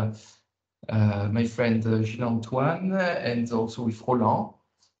with my friend Gilles-Antoine and also with Florent,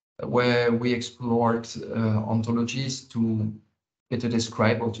 where we explored ontologies to better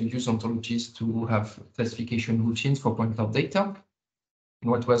describe or to use ontologies to have classification routines for point cloud data.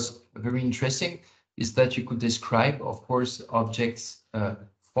 And what was very interesting is that you could describe, of course, objects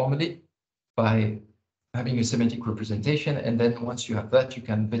formally by having a semantic representation. And then once you have that, you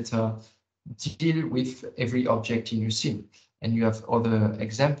can better deal with every object in your scene. And you have other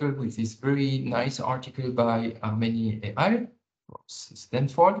example with this very nice article by Armeni et al.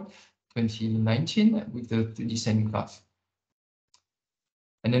 Stanford, 2019, with the descent graph.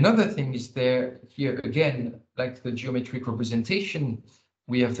 And another thing is there here again, like the geometric representation,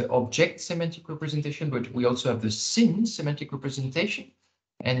 we have the object semantic representation, but we also have the scene semantic representation.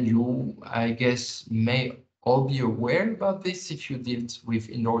 And you, I guess, may all be aware about this if you dealt with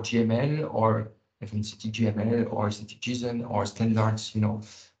indoor GML or FNCT GML or CTJSON or standards, you know,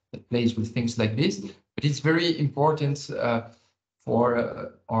 that plays with things like this. But it's very important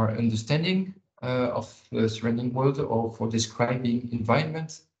for our understanding of the surrounding world or for describing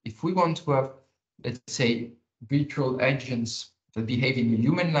environment. If we want to have, let's say, virtual agents that behave in a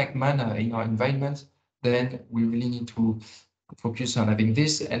human-like manner in our environment, then we really need to focus on having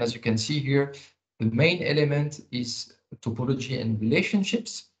this. And as you can see here, the main element is topology and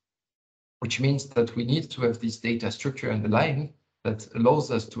relationships, which means that we need to have this data structure underlying that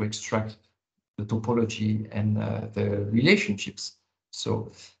allows us to extract the topology and the relationships.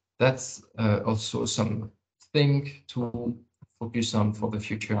 So that's also something to focus on for the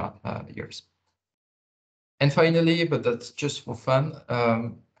future years. And finally, but that's just for fun,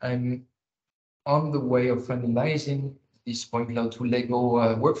 I'm on the way of finalizing this Pointcloud to Lego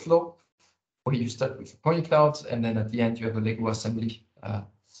workflow, where you start with Pointcloud, and then at the end you have a Lego assembly.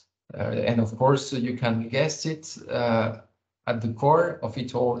 And of course, you can guess it, at the core of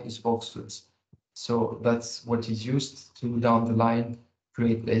it all is voxels. So that's what is used to, down the line,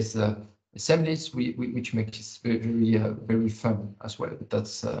 create these assemblies, which makes it very fun as well. But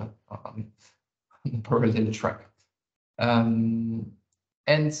that's on parallel track. And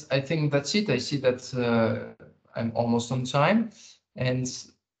I think that's it. I see that I'm almost on time. And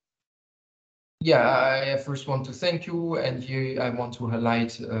yeah, I first want to thank you. And here I want to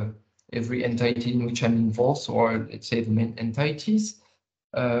highlight every entity in which I'm involved, or let's say the main entities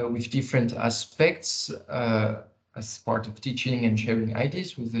with different aspects as part of teaching and sharing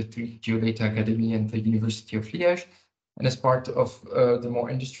ideas with the Geodata Academy and the University of Liège, and as part of the more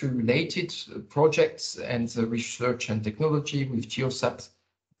industry-related projects and research and technology with GeoSat,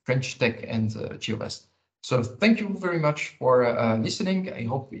 French Tech, and GeoVast. So thank you very much for listening. I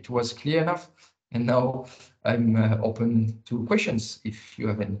hope it was clear enough. And now I'm open to questions if you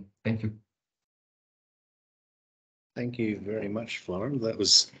have any. Thank you. Thank you very much, Florent. That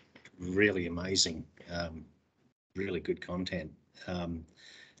was really amazing. Really good content.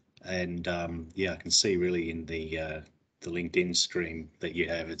 And yeah, I can see really in the LinkedIn stream that you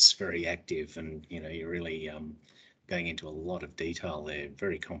have, it's very active, and you're really going into a lot of detail there,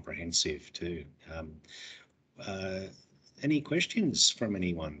 very comprehensive too. Any questions from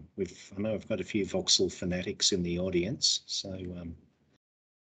anyone? I know I've got a few Voxel fanatics in the audience, so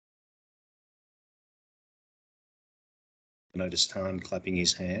I noticed Tan clapping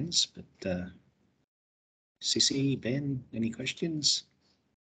his hands, but Sissy, Ben, any questions?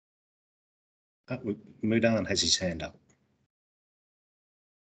 Mudan has his hand up.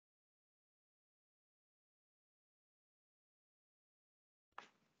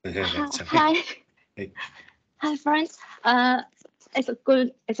 Hi. Hey. Hi, friends.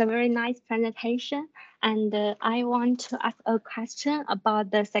 It's a very nice presentation, and I want to ask a question about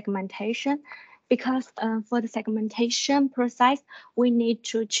the segmentation, because for the segmentation process, we need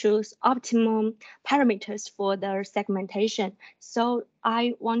to choose optimum parameters for the segmentation. So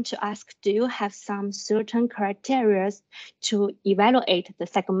I want to ask, do you have some certain criteria to evaluate the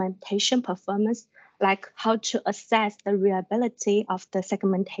segmentation performance, like how to assess the reliability of the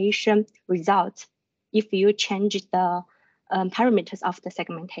segmentation results if you change the parameters of the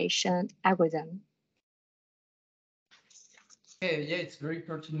segmentation algorithm? Yeah, it's a very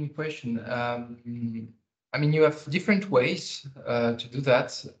pertinent question. I mean, you have different ways to do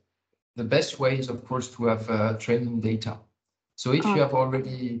that. The best way is, of course, to have training data. So if you have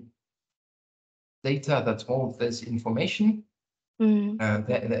already data that holds this information,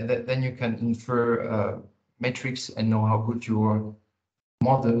 then you can infer metrics and know how good your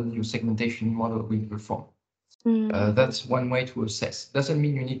segmentation model will perform. That's one way to assess. Doesn't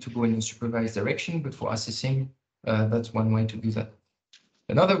mean you need to go in a supervised direction, but for assessing, that's one way to do that.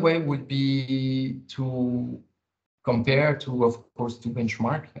 Another way would be to compare to, of course, to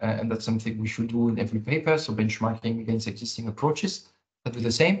benchmark, and that's something we should do in every paper. So benchmarking against existing approaches that do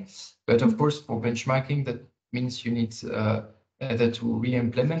the same. But of course, for benchmarking, that means you need either to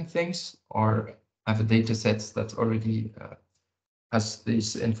re-implement things or have a data set that already has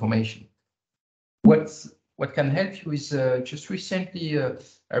this information. What can help you is just recently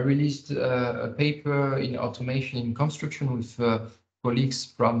I released a paper in automation in construction with colleagues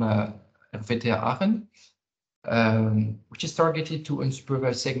from RWTH Aachen, which is targeted to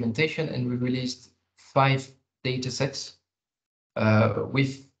unsupervised segmentation, and we released 5 data sets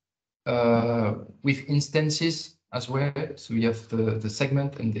with instances as well. So you have the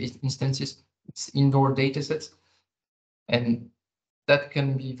segment and the instances. It's indoor data sets, and that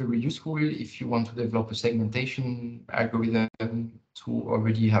can be very useful if you want to develop a segmentation algorithm to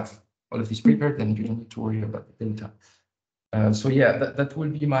already have all of this prepared, then you don't need to worry about the data. So yeah, that will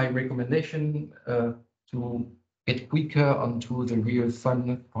be my recommendation to get quicker onto the real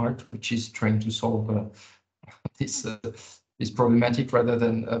fun part, which is trying to solve this problematic rather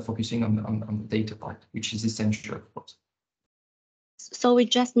than focusing on the data part, which is essential, of course. So we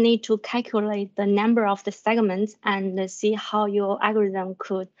just need to calculate the number of the segments and see how your algorithm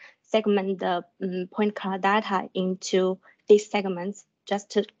could segment the point cloud data into these segments, just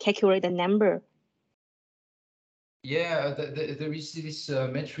to calculate the number. Yeah, there is this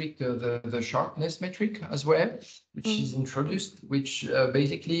metric, the sharpness metric as well, which is introduced, which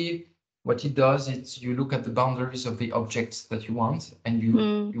basically what it does is you look at the boundaries of the objects that you want, and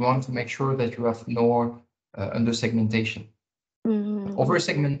you want to make sure that you have no under segmentation. Over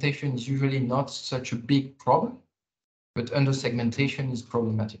segmentation is usually not such a big problem, but under segmentation is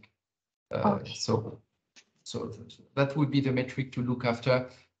problematic. So that would be the metric to look after,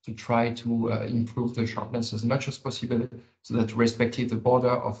 to try to improve the sharpness as much as possible, so that respective the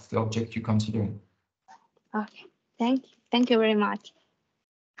border of the object you're considering. Okay, thank you very much.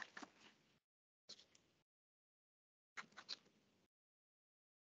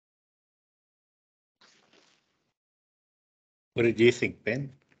 What did you think, Ben?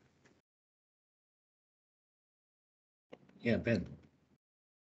 Yeah, Ben.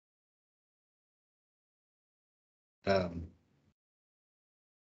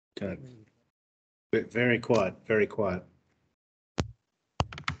 Very quiet, very quiet.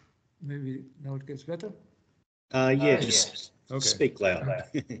 Maybe now it gets better? Yeah, just speak loud.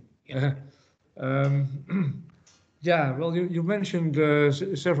 Yeah. Yeah, well, you mentioned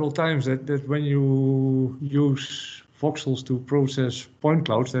several times that when you use voxels to process point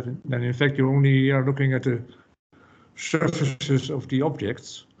clouds, then in fact you only are looking at the surfaces of the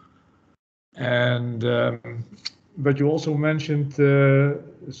objects. And but you also mentioned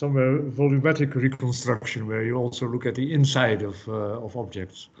somewhere volumetric reconstruction, where you also look at the inside of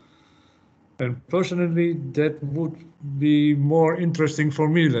objects. And personally, that would be more interesting for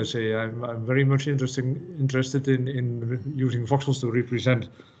me. Let's say I'm very much interested in using voxels to represent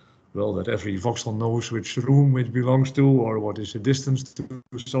well, that every voxel knows which room it belongs to, or what is the distance to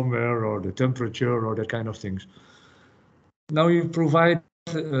somewhere, or the temperature, or that kind of things. Now you provide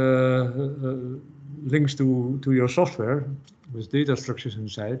links to your software with data structures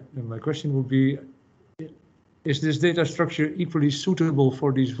inside, and my question would be, is this data structure equally suitable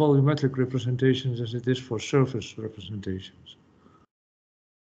for these volumetric representations as it is for surface representations?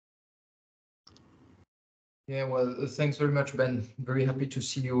 Yeah, well, thanks very much, Ben. Very happy to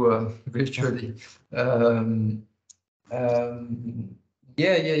see you virtually.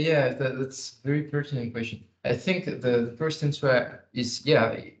 Yeah. That's a very pertinent question. I think the first answer is,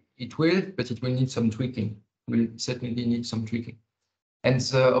 yeah, it will, but it will need some tweaking. Will certainly need some tweaking. And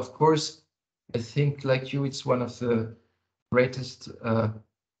of course, I think, like you, it's one of the greatest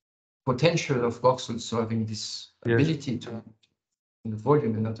potential of voxels, so having this ability to in the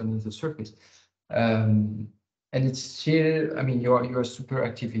volume and not only the surface. And it's still, I mean, you are super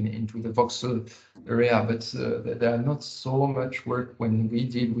active into the voxel area, but there are not so much work when we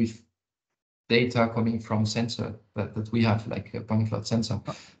deal with data coming from sensor that we have, like a Pointcloud sensor.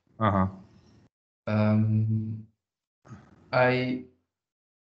 I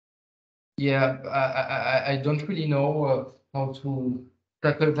don't really know how to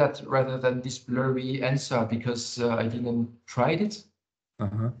tackle that rather than this blurry answer, because I didn't try it.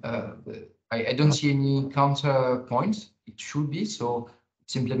 I don't see any counterpoint. It should be, so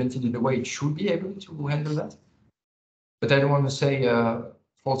it's implemented in the way it should be able to handle that. But I don't want to say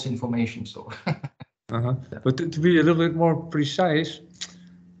false information. So, But to be a little bit more precise,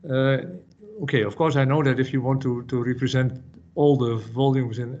 okay, of course I know that if you want to represent all the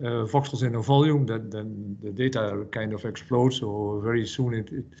volumes in voxels in a volume, then the data kind of explodes. So very soon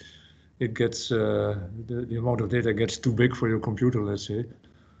it gets the amount of data gets too big for your computer, let's say.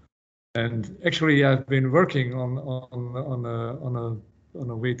 And actually, I've been working on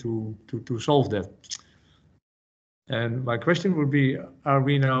a way to solve that. And my question would be: are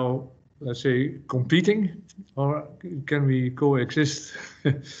we now, let's say, competing, or can we coexist?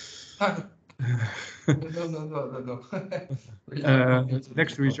 No.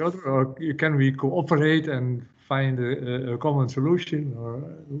 Next to each other, or can we cooperate and find a common solution, or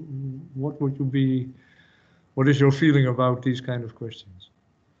what would you be? What is your feeling about these kind of questions?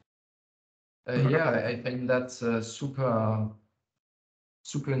 Yeah, I think that's super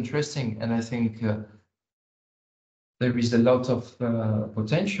interesting, and I think there is a lot of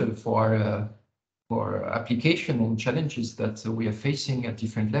potential for application and challenges that we are facing at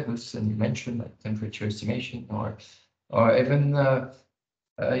different levels. And you mentioned like temperature estimation, or even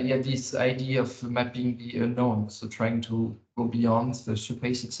this idea of mapping the unknown, so trying to go beyond the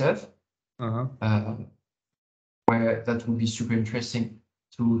surface itself, where that would be super interesting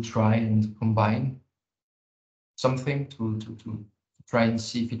to try and combine something to try and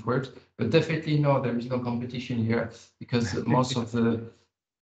see if it works. But definitely no, there is no competition here, because most of the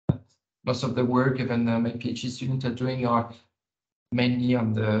work even my PhD students are doing are mainly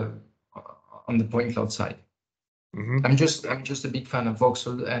on the Pointcloud side. I'm just a big fan of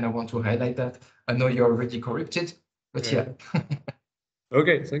Voxel, and I want to highlight that. I know you're already corrected, but yeah.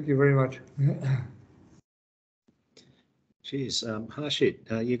 Okay, thank you very much. Cheers, Harshit,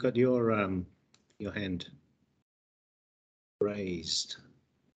 you got your hand raised.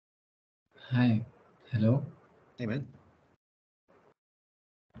 Hi, hello. Hey, man.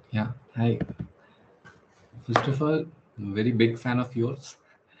 Yeah, hi. First of all, I'm a very big fan of yours.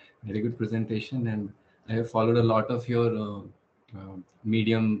 Very good presentation, and I have followed a lot of your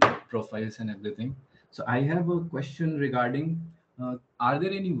Medium profiles and everything. So I have a question regarding, are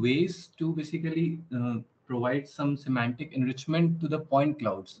there any ways to basically provide some semantic enrichment to the point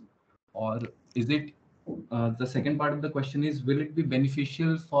clouds? Or is it, the second part of the question is, will it be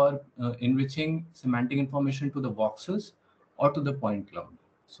beneficial for enriching semantic information to the voxels or to the point cloud?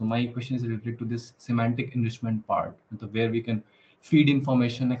 So my question is related to this semantic enrichment part, where we can feed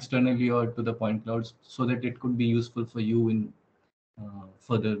information externally or to the point clouds so that it could be useful for you in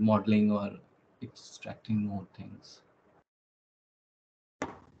further modeling or extracting more things.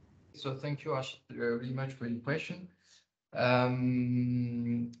 So thank you, Ash, very much for your question. I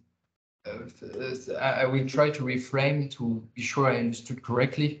will try to reframe to be sure I understood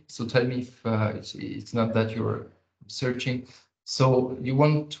correctly. So tell me if it's not that you're searching. So you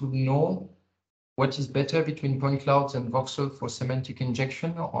want to know what is better between point clouds and voxel for semantic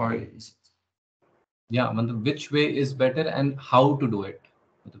injection, or is it? Yeah, which way is better and how to do it?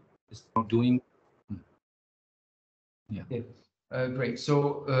 Doing. Yeah. Great.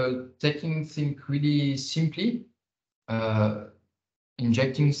 So taking things really simply,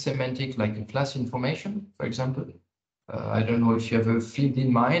 injecting semantic like class information, for example, I don't know if you have a field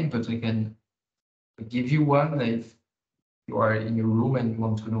in mind, but I can give you one if you are in your room and you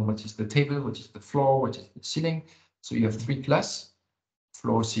want to know what is the table, what is the floor, what is the ceiling. So you have 3 classes,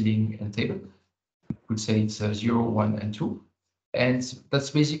 floor, ceiling, and table. You could say it's 0, 1, and 2. And that's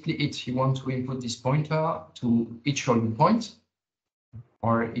basically it. You want to input this pointer to each of your points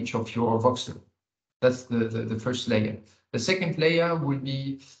or each of your voxel. That's the first layer. The second layer will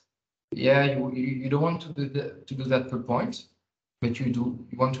be, yeah, you don't want to do that per point, but you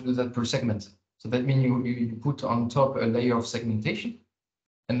want to do that per segment. So that means you put on top a layer of segmentation,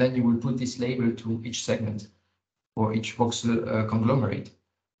 and then you will put this label to each segment or each voxel conglomerate.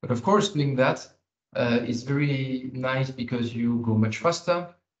 But of course, doing that is very nice because you go much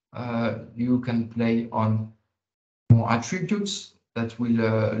faster. You can play on more attributes that will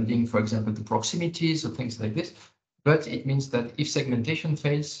link, for example, the proximities or things like this. But it means that if segmentation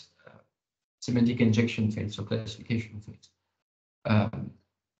fails, semantic injection fails or classification fails.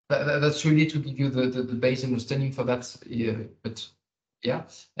 That's really to give you the base understanding for that. But yeah,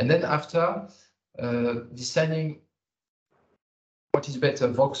 and then after deciding what is better,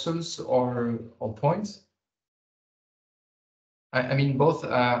 voxels or points. I mean, both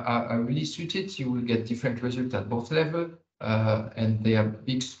are really suited. You will get different results at both levels, and they have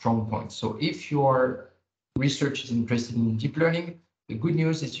big, strong points. So if your research is interested in deep learning, the good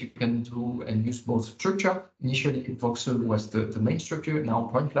news is you can do and use both structure. Initially, Voxel was the main structure. Now,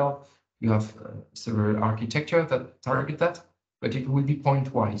 Pointcloud, you have several architecture that target that, but it will be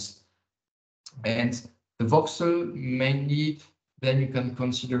point-wise. And the Voxel mainly, then you can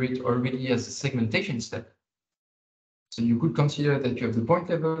consider it already as a segmentation step. So you could consider that you have the point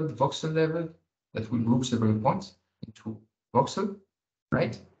level, the voxel level, that will group several points into voxel,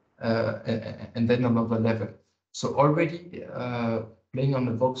 right? And then another level. So already playing on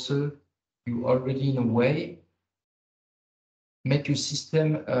the voxel, you already in a way make your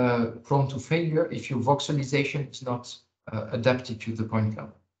system prone to failure if your voxelization is not adapted to the point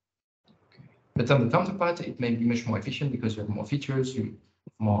cloud. Okay. But on the counterpart, it may be much more efficient because you have more features, you have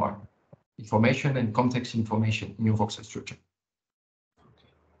more information and context information in your voxel structure.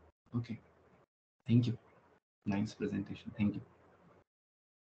 Okay. Thank you. Nice presentation. Thank you.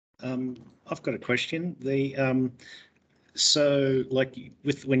 I've got a question. So, like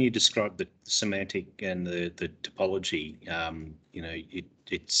when you describe the semantic and the topology, you know,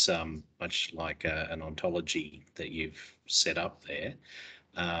 it's much like an ontology that you've set up there.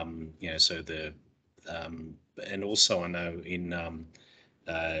 You know, so and also I know in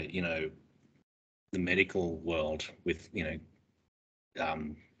you know, the medical world with, you know,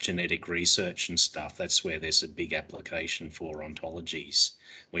 genetic research and stuff, that's where there's a big application for ontologies,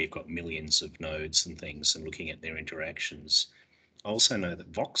 where you've got millions of nodes and things and looking at their interactions. I also know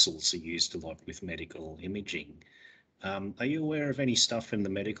that voxels are used a lot with medical imaging. Are you aware of any stuff in the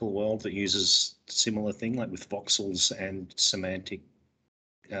medical world that uses similar thing, like with voxels and semantic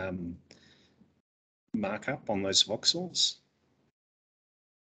markup on those voxels?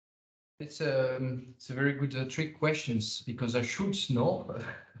 It's a very good trick questions because I should know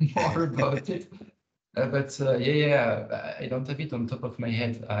more about it. But yeah, I don't have it on top of my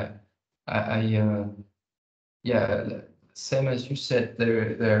head. Yeah, same as you said,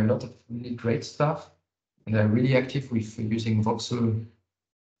 there are a lot of really great stuff, and they're really active with using voxel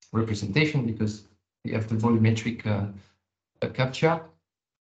representation because we have the volumetric capture.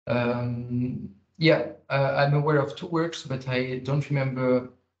 Yeah, I'm aware of 2 works, but I don't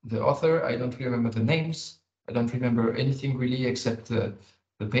remember the author. I don't remember the names. I don't remember anything really except the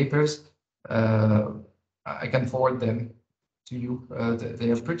papers. I can forward them to you. They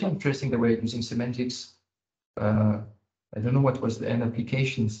are pretty interesting the way using semantics. I don't know what was the end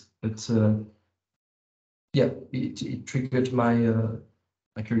applications, but yeah, it triggered my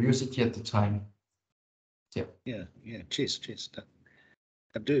my curiosity at the time. Yeah. Cheers.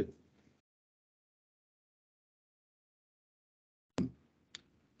 I do.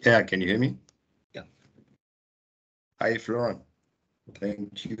 Yeah, can you hear me? Yeah. Hi, Florent.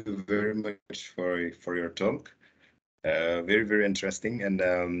 Thank you very much for your talk. Very, very interesting. And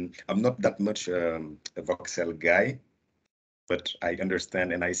I'm not that much a Voxel guy, but I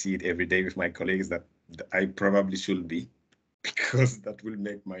understand and I see it every day with my colleagues that I probably should be, because that will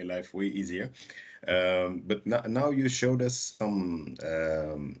make my life way easier. But now you showed us some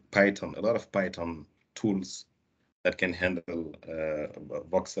Python, a lot of Python tools that can handle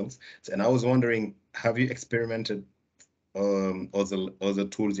voxels. And I was wondering, have you experimented other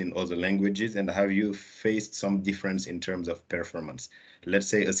tools in other languages, and have you faced some difference in terms of performance? Let's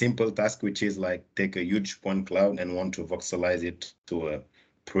say a simple task, which is like take a huge point cloud and want to voxelize it to a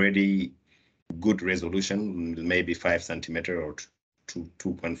pretty good resolution, maybe 5 centimeter or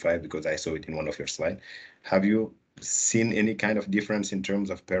 2.5, because I saw it in one of your slides. Have you seen any kind of difference in terms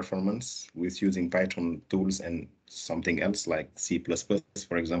of performance with using Python tools and something else like C++,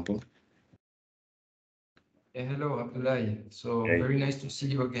 for example? Hello, Abdullah. So Hey. very nice to see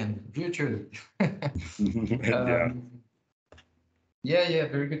you again. Virtually. Yeah. Yeah,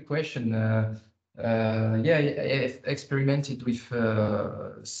 very good question. Yeah, I've experimented with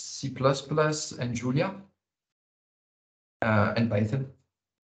C++ and Julia and Python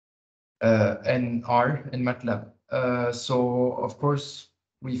and R and MATLAB. So of course,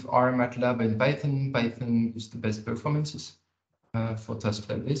 with R, MATLAB, and Python is the best performances for tasks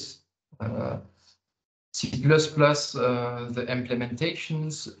like this. C++, the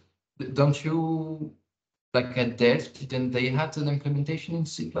implementations, don't you, like at Delft, didn't they had an implementation in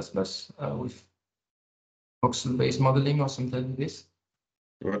C++ with voxel-based modeling or something like this?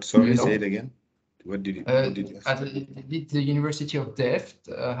 What? Sorry, You know? say it again. What did you ask? Did the University of Delft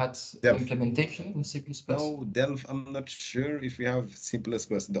had implementation in C++? No, Delft, I'm not sure if we have C++.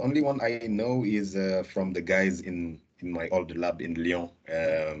 The only one I know is from the guys in my old lab in Lyon.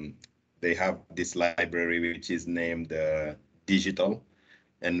 They have this library which is named Digital,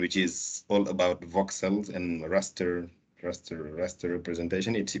 and which is all about voxels and raster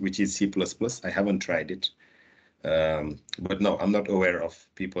representation, which is C++. I haven't tried it. But no, I'm not aware of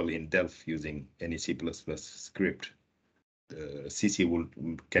people in Delft using any C++ script. CC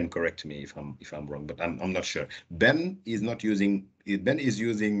can correct me if I'm wrong, but I'm not sure. Ben is not using. Ben is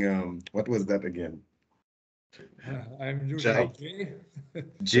using what was that again? I'm using J.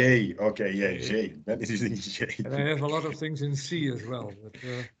 J. Okay, yeah, J. Ben is using J. And I have a lot of things in C as well. But,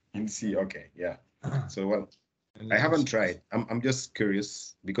 in C, okay, yeah. So well, I haven't tried. I'm just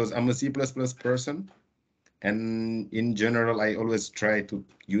curious because I'm a C++ person, and in general, I always try to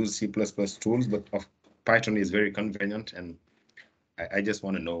use C++ tools, but Python is very convenient, and I just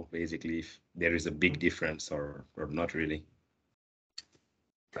want to know basically if there is a big difference or not really.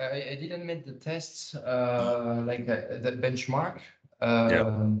 I didn't make the tests like the benchmark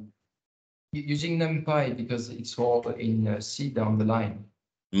using NumPy because it's all in C down the line.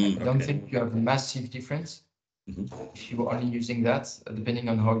 I don't think you have a massive difference if you're only using that, depending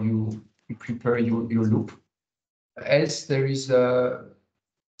on how you prepare your loop. Else there is so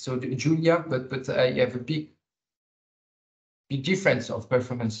Julia, but I have a big difference of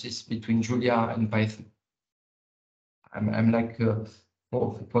performances between Julia and Python. I'm like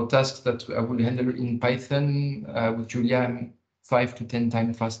for tasks that I will handle in Python with Julia, I'm 5 to 10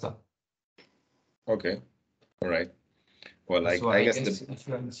 times faster. Okay, all right. Well, so I guess if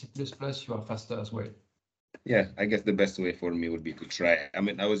you're in C++, you are faster as well. Yeah, I guess the best way for me would be to try. I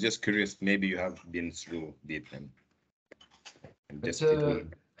mean, I was just curious. Maybe you have been through it and just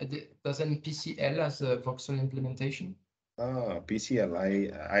doesn't PCL as a voxel implementation?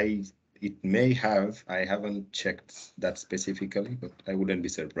 PCL, it may have. I haven't checked that specifically, but I wouldn't be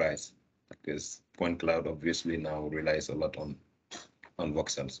surprised because Pointcloud obviously now relies a lot on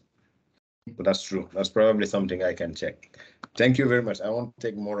voxels. But that's true. That's probably something I can check. Thank you very much. I won't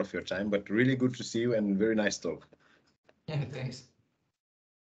take more of your time, but really good to see you and very nice talk. Yeah, thanks.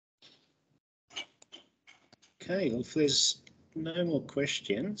 Okay, well, if there's no more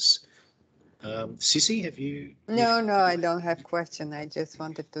questions, Sissy, have you? No, I don't have question. I just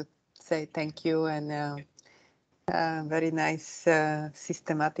wanted to say thank you and very nice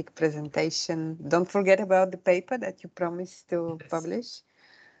systematic presentation. Don't forget about the paper that you promised to publish.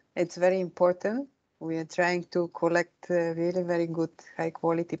 It's very important. We are trying to collect really very good high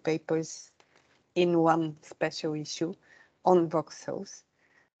quality papers in one special issue on voxels.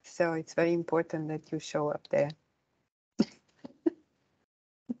 So it's very important that you show up there.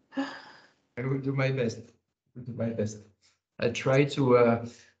 I will do my best. I try to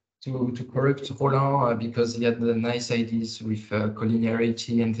correct Roland because he had the nice ideas with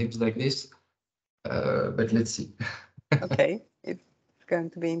collinearity and things like this. But let's see. Okay, it's going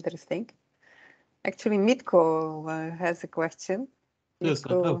to be interesting. Actually, Mitko has a question. Yes,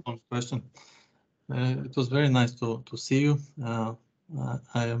 I have one question. It was very nice to see you. I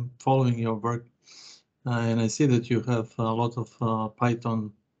am following your work and I see that you have a lot of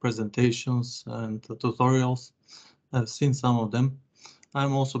Python presentations and tutorials. I've seen some of them.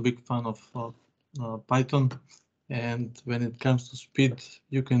 I'm also a big fan of Python, and when it comes to speed,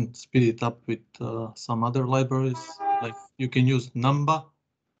 you can speed it up with some other libraries. Like you can use Numba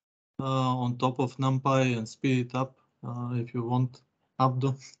on top of NumPy and speed it up if you want.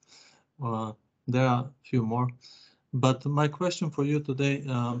 Abdo. There are a few more. But my question for you today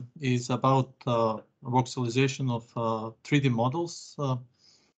is about voxelization of 3D models.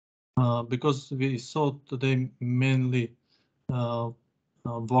 because we saw today mainly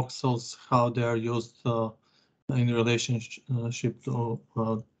voxels, how they are used in relationship to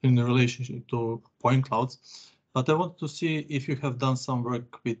point clouds. But I want to see if you have done some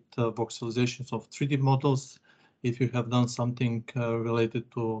work with voxelizations of 3D models, if you have done something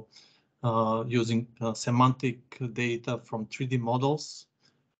related to using semantic data from 3D models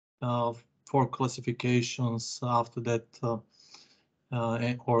for classifications after that,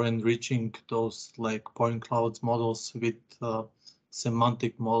 or enriching those like point clouds models with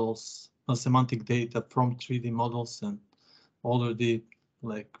semantic models, semantic data from 3D models and already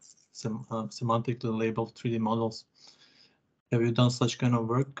like semantically labeled 3D models. Have you done such kind of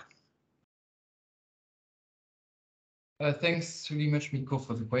work? Thanks really much, Miko,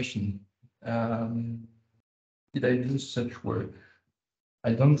 for the question. Did I do such work?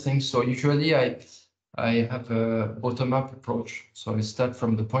 I don't think so. Usually I have a bottom-up approach. So I start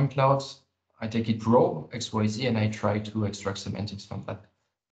from the point clouds, I take it raw, XYZ, and I try to extract semantics from that.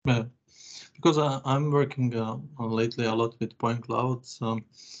 Yeah, because I'm working lately a lot with point clouds,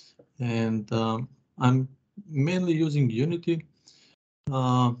 and I'm mainly using Unity.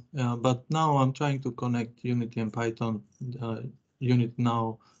 But now I'm trying to connect Unity and Python. Unity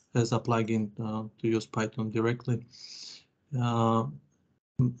now has a plugin to use Python directly.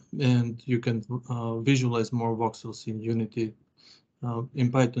 And you can visualize more voxels in Unity.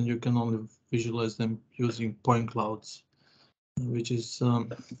 In Python, you can only visualize them using point clouds, which is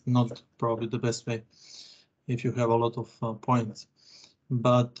not probably the best way if you have a lot of points.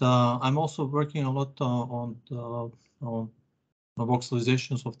 But I'm also working a lot on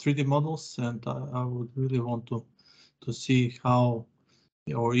voxelizations of 3D models, and I would really want to see how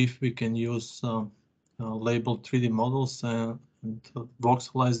or if we can use labeled 3D models and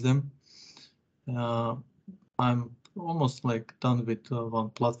voxelize them. I'm almost like done with one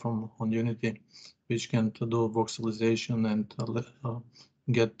platform on Unity, which can do voxelization and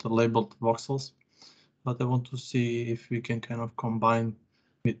get labeled voxels. But I want to see if we can kind of combine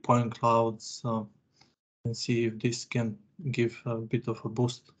with point clouds and see if this can give a bit of a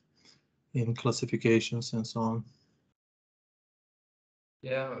boost in classifications and so on.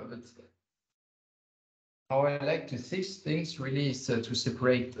 Yeah, but how I like to see things really is to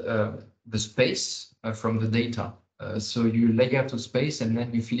separate the space from the data. So you lay out a space and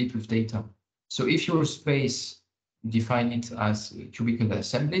then you fill it with data. So if your space, define it as cubical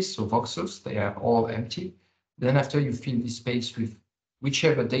assemblies, so voxels, they are all empty. Then after you fill the space with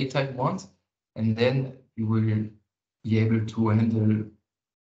whichever data you want, and then you will be able to handle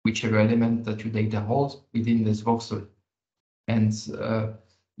whichever element that your data holds within this voxel. And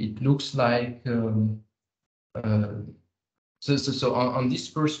it looks like so on this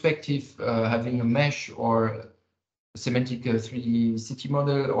perspective, having a mesh or a semantic 3D city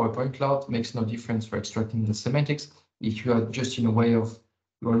model or a point cloud makes no difference for extracting the semantics. If you are just in a way of,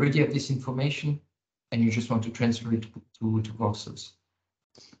 you already have this information and you just want to transfer it to voxels.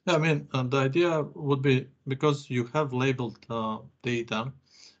 Yeah, I mean, the idea would be, because you have labeled data,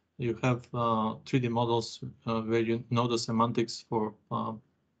 you have 3D models where you know the semantics for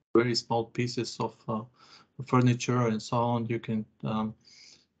very small pieces of furniture and so on. You can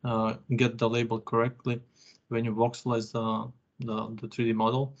get the label correctly when you voxelize the 3D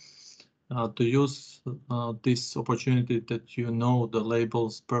model. To use this opportunity that you know the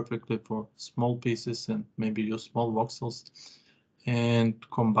labels perfectly for small pieces and maybe use small voxels and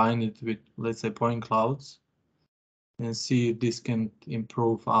combine it with, let's say, point clouds, and see if this can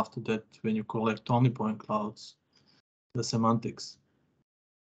improve after that when you collect only point clouds, the semantics.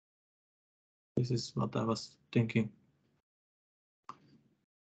 This is what I was thinking.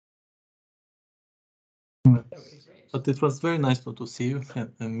 But it was very nice to see you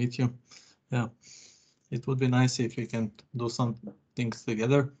and meet you. Yeah, it would be nice if we can do some things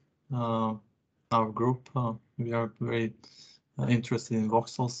together. Our group, we are very interested in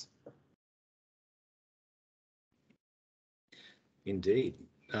voxels. Indeed.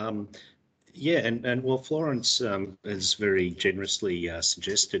 Yeah, and well, Florence has very generously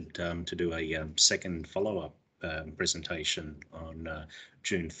suggested to do a second follow-up presentation on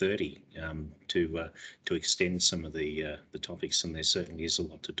June 30 to extend some of the topics, and there certainly is a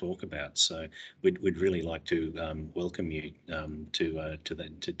lot to talk about. So we'd really like to welcome you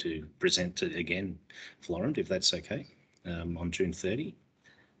to present it again, Florent, if that's okay, on June 30.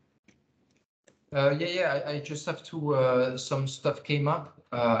 Yeah, I just have to, some stuff came up.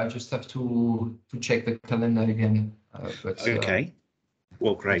 I just have to check the calendar again. But okay.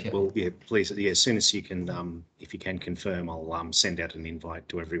 Well, great. Okay. Well, yeah, please, yeah, as soon as you can, if you can confirm, I'll send out an invite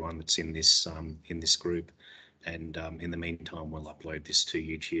to everyone that's in this group, And in the meantime, we'll upload this to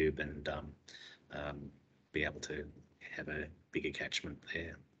YouTube and be able to have a bigger catchment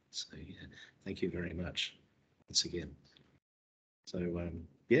there. So yeah, thank you very much once again. So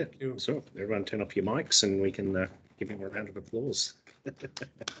yeah, so everyone turn off your mics and we can give him a round of applause.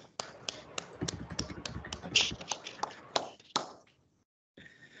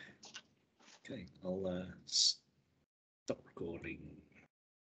 Okay, I'll stop recording.